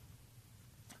on him.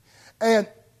 And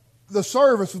the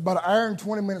service was about an hour and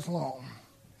 20 minutes long.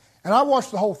 And I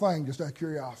watched the whole thing just out of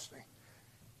curiosity.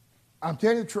 I'm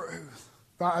telling you the truth.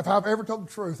 If I've ever told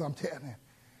the truth, I'm telling you.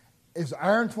 It's an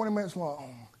hour and 20 minutes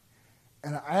long.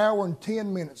 And an hour and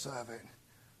 10 minutes of it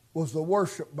was the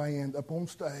worship band up on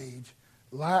stage.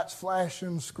 Lights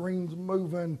flashing, screens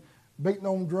moving, beating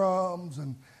on drums,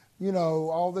 and,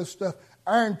 all this stuff.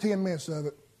 Hour and 10 minutes of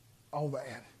it, all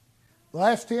that. The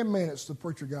last 10 minutes, the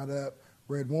preacher got up,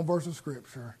 read one verse of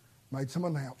Scripture, made some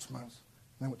announcements,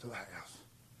 and then went to the house.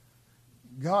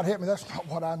 God help me, that's not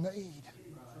what I need.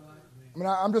 I mean,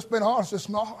 I'm just being honest, it's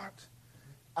not.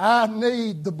 I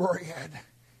need the bread.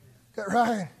 Is that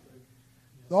right?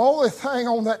 The only thing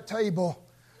on that table,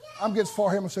 I'm getting far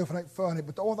ahead of myself, it ain't funny,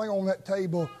 but the only thing on that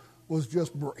table was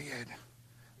just bread.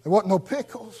 There wasn't no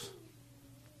pickles.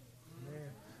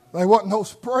 There wasn't no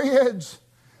spreads.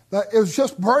 It was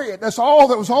just bread. That's all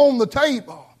that was on the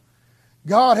table.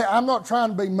 God, I'm not trying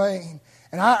to be mean.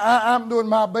 And I'm doing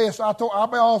my best. I'll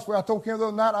be honest with you. I told Ken the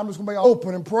other night, I'm just going to be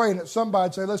open and praying that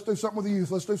somebody say, let's do something with the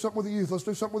youth. Let's do something with the youth. Let's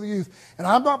do something with the youth. And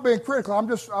I'm not being critical. I'm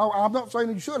not saying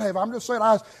that you should have. I'm just saying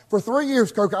for 3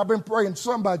 years, Kirk, I've been praying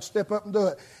somebody step up and do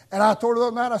it. And I told her the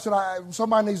other night, I said,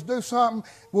 somebody needs to do something.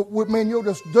 You'll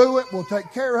just do it. We'll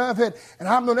take care of it. And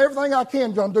I'm doing everything I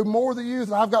can, John, do more with the youth.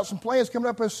 And I've got some plans coming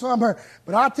up this summer.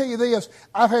 But I tell you this,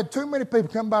 I've had too many people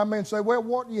come by me and say, well,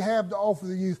 what do you have to offer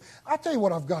the youth? I tell you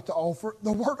what I've got to offer,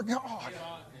 the Word of God.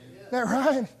 Isn't that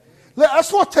right?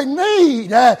 That's what they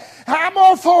need. I'm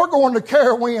all for going to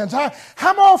Carowinds.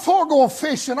 I'm all for going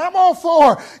fishing. I'm all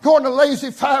for going to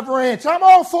Lazy Five Ranch. I'm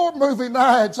all for movie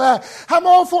nights. I'm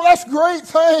all for, that's great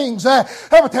things.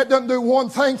 But that doesn't do one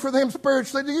thing for them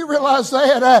spiritually. Do you realize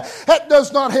that? That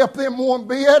does not help them one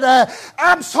bit.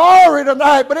 I'm sorry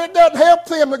tonight, but it doesn't help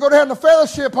them to go down to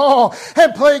fellowship hall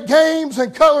and play games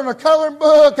and color in a coloring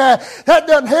book. That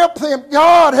doesn't help them.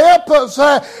 God help us.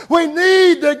 We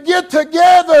need to get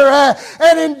together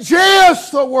and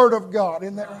ingest the Word of God.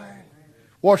 Isn't that right?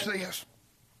 Watch this.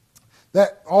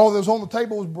 That all that was on the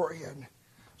table was bread.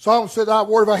 Solomon said, "I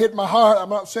word if I hit my heart, I'm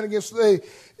not sinning against thee."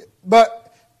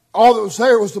 But all that was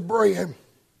there was the bread.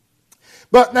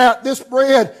 But now this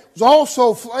bread was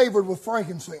also flavored with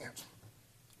frankincense.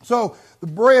 So the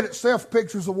bread itself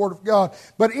pictures the Word of God.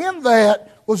 But in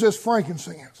that was this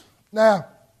frankincense. Now,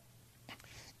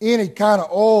 any kind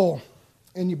of oil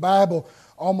in your Bible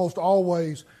almost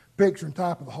always picture and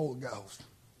type of the Holy Ghost.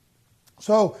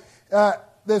 So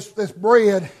this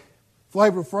bread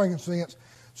flavored with frankincense.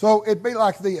 So it'd be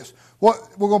like this. We're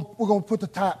going to put the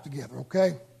type together,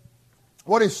 okay?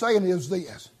 What he's saying is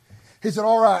this. He said,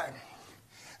 all right,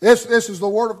 this is the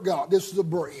Word of God. This is the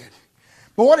bread.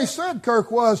 But what he said, Kirk,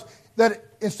 was that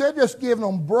instead of just giving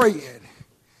them bread,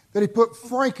 that he put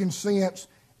frankincense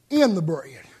in the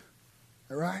bread.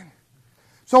 All right?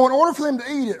 So in order for them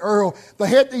to eat it, Earl, they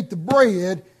had to eat the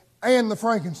bread and the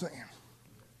frankincense.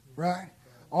 Right?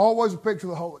 Always a picture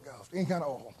of the Holy Ghost. Any kind of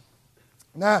oil.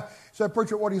 Now, said,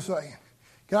 preacher, what are you saying?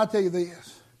 Can I tell you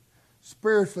this?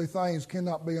 Spiritually, things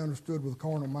cannot be understood with a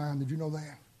carnal mind. Did you know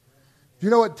that? Do you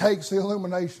know it takes the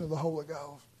illumination of the Holy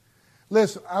Ghost?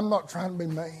 Listen, I'm not trying to be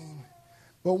mean.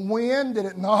 But when did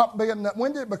it not be enough?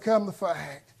 When did it become the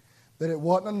fact that it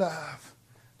wasn't enough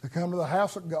to come to the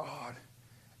house of God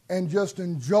and just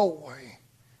enjoy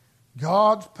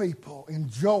God's people,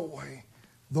 enjoy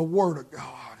the Word of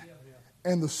God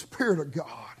and the Spirit of God,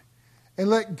 and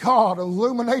let God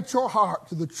illuminate your heart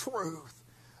to the truth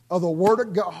of the Word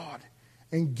of God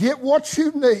and get what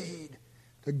you need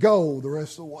to go the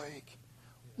rest of the week?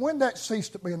 When did that cease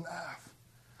to be enough?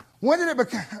 When did it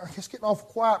become, it's getting off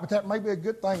quiet, but that may be a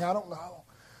good thing, I don't know.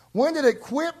 When did it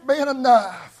quit being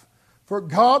enough for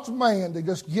God's man to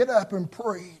just get up and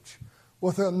preach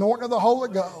with the anointing of the Holy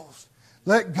Ghost?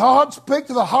 Let God speak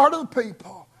to the heart of the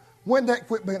people. When did that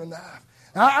quit being enough?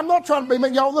 Now, I'm not trying to be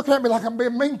mean. Y'all looking at me like I'm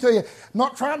being mean to you. I'm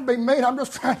not trying to be mean. I'm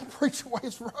just trying to preach the way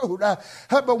it's wrote.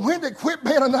 But when did it quit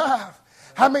being enough?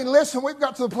 I mean, listen, we've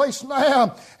got to the place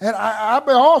now, and I'll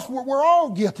be honest, we're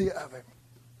all guilty of it.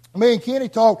 Me and Kenny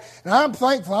talked, and I'm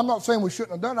thankful. I'm not saying we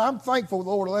shouldn't have done it. I'm thankful the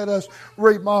Lord let us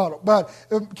remodel. But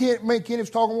me and Kenny was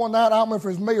talking one night. I don't remember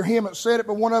if it was me or him that said it,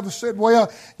 but one of us said,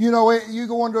 well, you know, you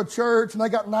go into a church and they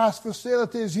got nice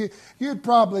facilities, you'd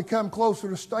probably come closer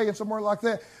to staying somewhere like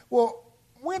that. Well,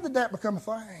 when did that become a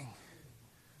thing?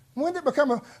 When did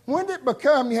it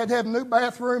become you had to have new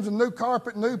bathrooms and new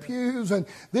carpet and new pews and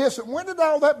this? And when did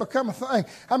all that become a thing?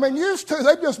 I mean, used to,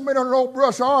 they just made on an old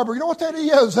brush arbor. You know what that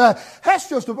is? That's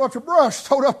just a bunch of brush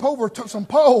sewed up over to some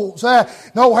poles.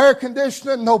 No air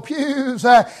conditioning, no pews.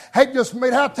 They just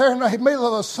meet out there in the middle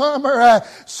of the summer,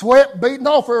 sweat beating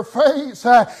off their face,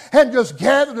 and just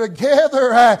gather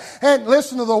together and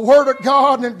listen to the Word of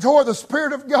God and enjoy the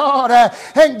Spirit of God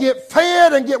and get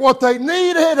fed and get what they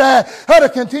needed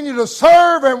to continue to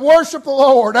serve and worship the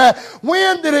Lord.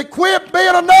 When did it quit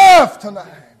being enough tonight?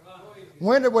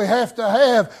 When did we have to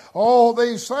have all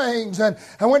these things? And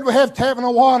when did we have to have an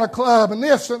Awana club and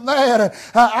this and that? And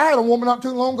I had a woman not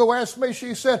too long ago ask me,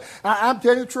 she said, I'm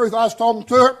telling you the truth, I was talking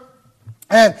to her.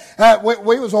 And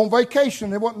we was on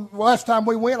vacation. It wasn't the last time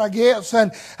we went, I guess.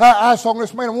 And I was talking to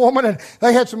this man and woman, and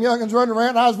they had some youngins running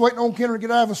around. I was waiting on Kendra to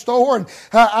get out of the store, and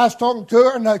I was talking to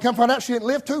her, and come find out she didn't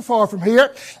live too far from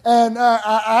here. And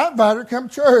I invited her to come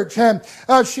to church. And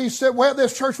she said, well,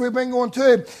 this church we've been going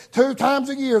to 2 times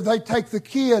a year, they take the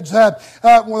kids.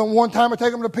 One time they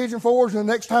take them to Pigeon Forge, and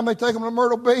the next time they take them to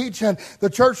Myrtle Beach, and the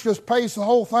church just pays the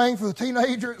whole thing for the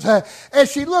teenagers. And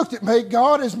she looked at me.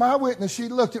 God is my witness. She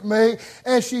looked at me.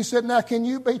 And she said, now, can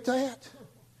you beat that?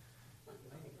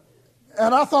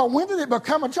 And I thought, when did it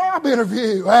become a job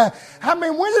interview? I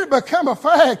mean, when did it become a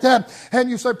fact?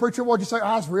 And you say, preacher, what'd you say?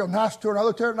 I was real nice to her. And I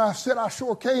looked at her and I said, I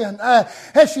sure can.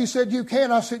 And she said, you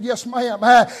can? I said, yes, ma'am.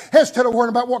 Instead of worrying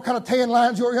about what kind of tan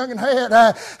lines your youngin' had,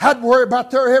 I'd worry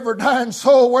about their ever dying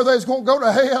soul, where they's going to go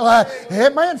to hell.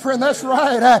 Amen, friend, that's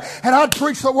right. And I'd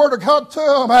preach the Word of God to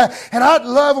them. And I'd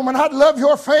love them, and I'd love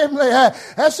your family.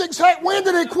 That's exactly, when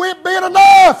did it quit being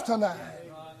enough tonight?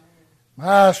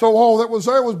 So all that was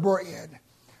there was bread.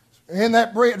 In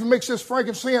that bread, mix this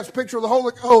frankincense, picture of the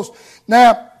Holy Ghost.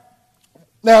 Now,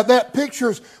 Now that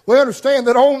pictures, we understand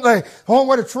that the only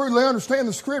way to truly understand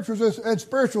the Scriptures and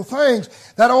spiritual things,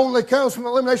 that only comes from the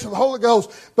illumination of the Holy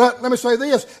Ghost. But let me say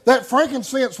this, that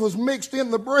frankincense was mixed in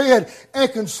the bread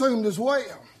and consumed as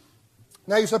well.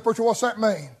 Now you say, preacher, what's that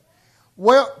mean?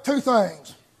 Well, two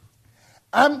things.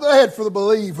 I'm glad for the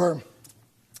believer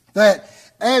that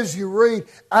as you read,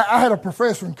 I had a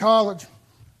professor in college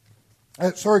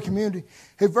at Surrey Community.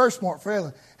 He's a very smart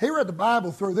fella. He read the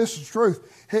Bible through. This is truth.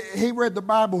 He read the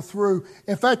Bible through.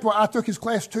 In fact, I took his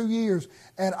class 2 years,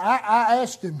 and I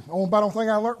asked him, about the thing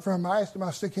I learned from him, I asked him,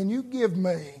 I said, can you give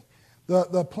me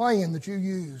the plan that you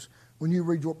use when you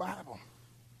read your Bible?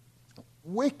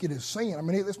 Wicked is sin. I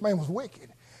mean, this man was wicked.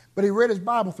 But he read his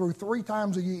Bible through 3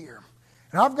 times a year.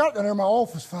 And I've got it down there in my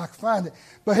office if I can find it.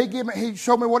 But he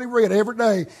showed me what he read every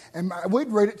day, and we'd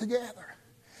read it together.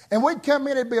 And we'd come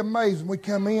in, it'd be amazing. We'd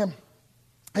come in,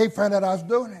 he'd find out I was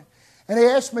doing it. And he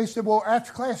asked me, he said, well,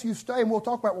 after class you stay and we'll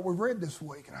talk about what we read this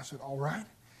week. And I said, all right.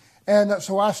 And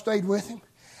so I stayed with him.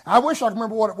 I wish I could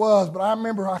remember what it was, but I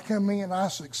remember I come in and I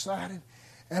was excited.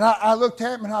 And I looked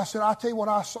at him and I said, I'll tell you what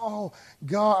I saw.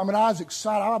 God, I was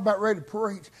excited. I was about ready to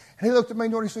preach. And he looked at me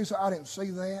and you know what he said? I didn't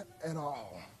see that at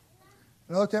all.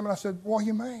 And I looked at him and I said, what do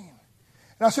you mean?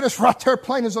 And I said, it's right there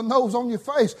plain as a nose on your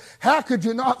face. How could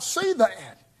you not see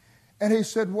that? And he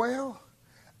said, well,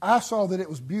 I saw that it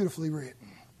was beautifully written.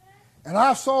 And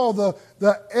I saw the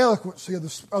eloquency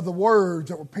of the words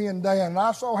that were penned down. And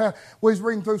I saw how we was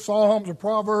reading through Psalms or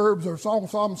Proverbs or Song of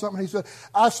Solomon or something. He said,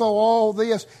 I saw all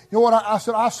this. You know what? I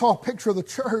said, I saw a picture of the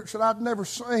church that I'd never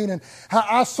seen. And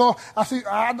I'll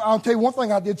tell you one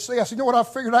thing I did see. I said, you know what I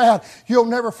figured out? You'll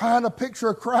never find a picture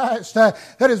of Christ that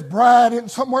is bright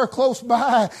and somewhere close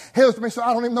by. He looked at me and said,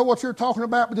 I don't even know what you're talking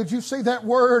about, but did you see that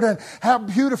word and how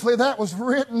beautifully that was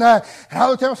written? And I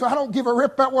looked at him and said, I don't give a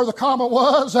rip about where the comma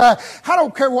was. I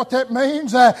don't care what that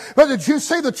means. But did you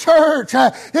see the church?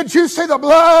 Did you see the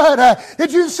blood?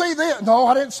 Did you see this? No,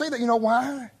 I didn't see that. You know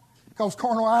why? Because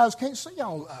carnal eyes can't see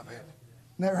all of it. Isn't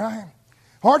that right?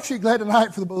 Aren't you glad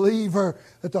tonight for the believer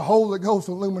that the Holy Ghost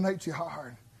illuminates your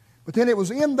heart? But then it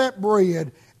was in that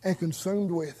bread and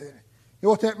consumed with it. You know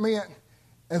what that meant?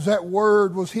 As that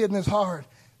word was hid in his heart,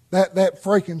 that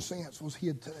frankincense was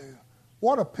hid too.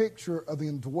 What a picture of the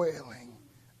indwelling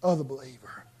of the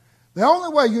believer. The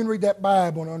only way you can read that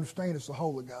Bible and understand it's the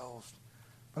Holy Ghost.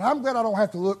 But I'm glad I don't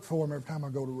have to look for him every time I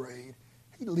go to read.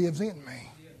 He lives in me.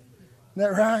 Isn't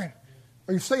that right?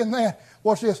 Are you seeing that?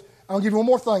 Watch this. I'll give you one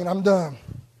more thing and I'm done.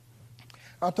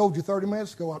 I told you 30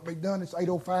 minutes ago I'd be done. It's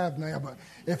 8:05 now. But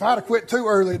if I'd have quit too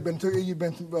early, you'd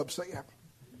been upset.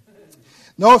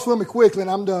 Notice with me quickly and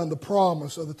I'm done. The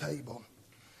promise of the table.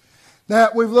 Now,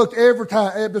 we've looked every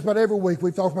time, just about every week,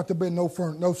 we've talked about there being no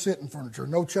sitting furniture,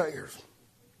 no chairs.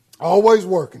 Always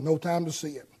working, no time to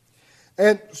sit.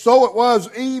 And so it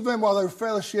was even while they were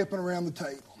fellowshipping around the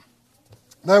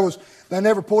table. They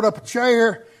never pulled up a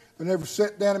chair. They never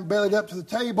sat down and bellied up to the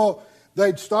table.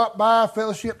 They'd stop by,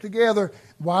 fellowship together.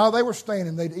 While they were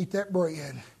standing, they'd eat that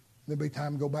bread. There'd be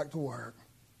time to go back to work.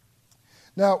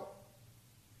 Now,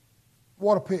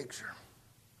 what a picture.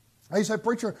 He said,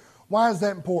 preacher, why is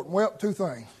that important? Well, two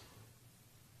things.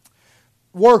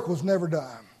 Work was never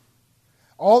done.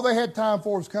 All they had time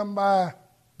for was come by,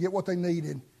 get what they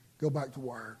needed, go back to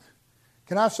work.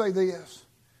 Can I say this?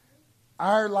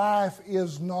 Our life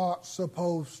is not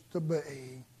supposed to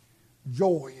be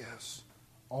joyous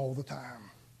all the time.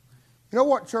 You know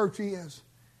what church is?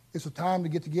 It's a time to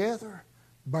get together,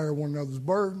 bear one another's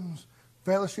burdens,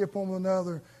 fellowship on one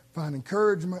another, find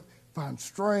encouragement, find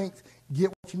strength, get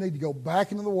what you need to go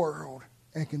back into the world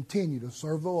and continue to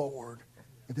serve the Lord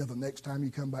until the next time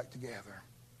you come back together.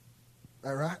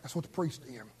 All right? That's what the priest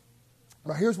did.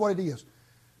 Now, here's what it is.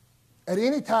 At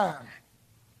any time,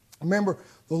 remember,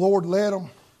 the Lord led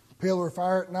them, pillar of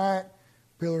fire at night,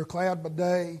 pillar of cloud by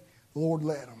day, the Lord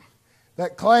led them.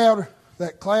 That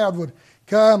cloud would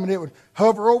come and it would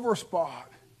hover over a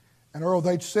spot, and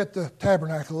they'd set the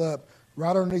tabernacle up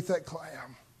right underneath that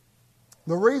cloud.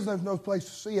 The reason there's no place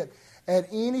to see it, at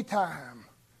any time,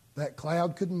 that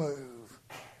cloud could move,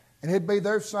 and it'd be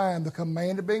their sign, the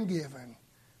command had been given,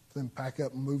 then pack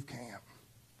up and move camp.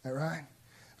 Is that right?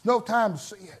 There's no time to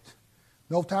see it.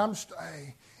 No time to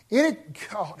stay.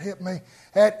 God help me.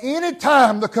 At any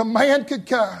time the command could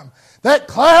come. That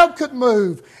cloud could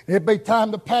move. It'd be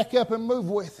time to pack up and move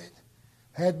with it.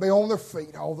 Had to be on their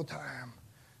feet all the time.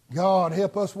 God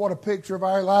help us. What a picture of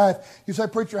our life. You say,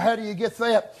 preacher, how do you get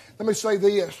that? Let me say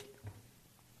this.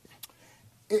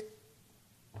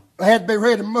 They had to be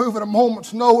ready to move at a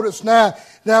moment's notice. Now,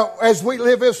 as we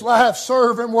live this life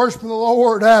serving, worshiping the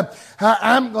Lord,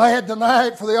 I'm glad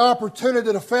tonight for the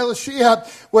opportunity to fellowship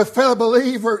with fellow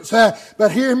believers.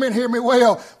 But hear me and hear me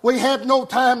well. We have no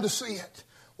time to sit.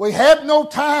 We have no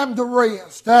time to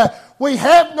rest. We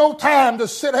have no time to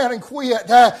sit down and quit.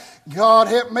 God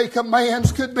help me,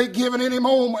 commands could be given any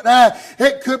moment.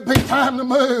 It could be time to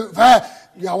move.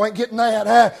 Y'all ain't getting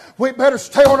that. We better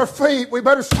stay on our feet. We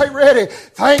better stay ready.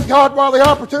 Thank God while the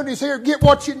opportunity's here. Get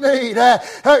what you need.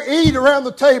 Eat around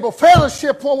the table.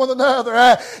 Fellowship one with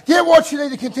another. Get what you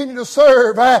need to continue to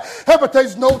serve. But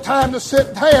there's no time to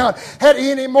sit down. At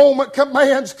any moment,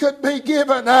 commands could be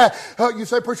given. You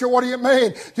say, preacher, what do you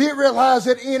mean? Do you realize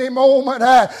at any moment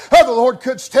the Lord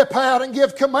could step out and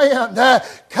give command?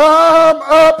 Come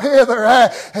up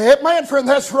hither. Man, friend,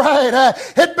 that's right.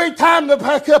 It'd be time to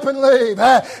pack up and leave.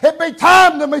 It'd be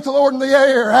time to meet the Lord in the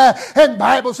air. And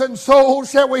Bible said, so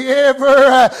shall we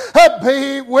ever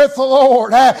be with the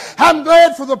Lord. I'm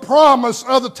glad for the promise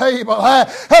of the table.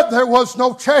 There was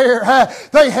no chair.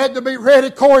 They had to be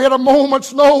ready, Corey, at a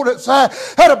moment's notice. Had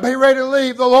to be ready to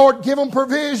leave. The Lord give them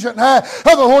provision.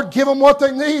 The Lord give them what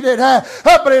they needed.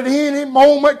 But at any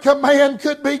moment, command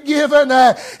could be given.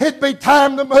 It'd be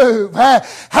time to move. I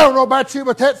don't know about you,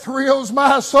 but that thrills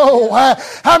my soul.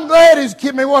 I'm glad He's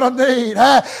given me what I need.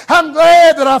 I'm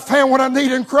glad that I found what I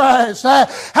need in Christ.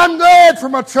 I'm glad for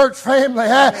my church family.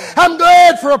 I'm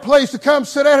glad for a place to come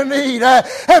sit down and eat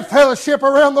and fellowship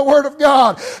around the Word of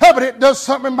God. But it does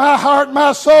something in my heart and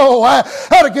my soul.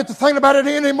 To get to think about it,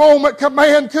 any moment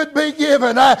command could be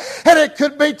given. And it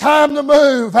could be time to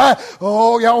move.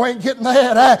 Oh, y'all ain't getting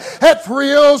that. That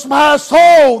thrills my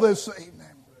soul this evening.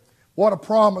 What a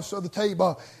promise of the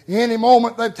table. Any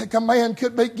moment that command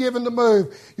could be given to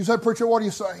move. You say, preacher, what are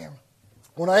you saying?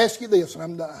 When I ask you this, and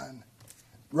I'm done.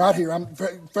 Right here.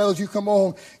 Fellas, you come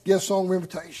on, give a song of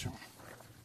invitation.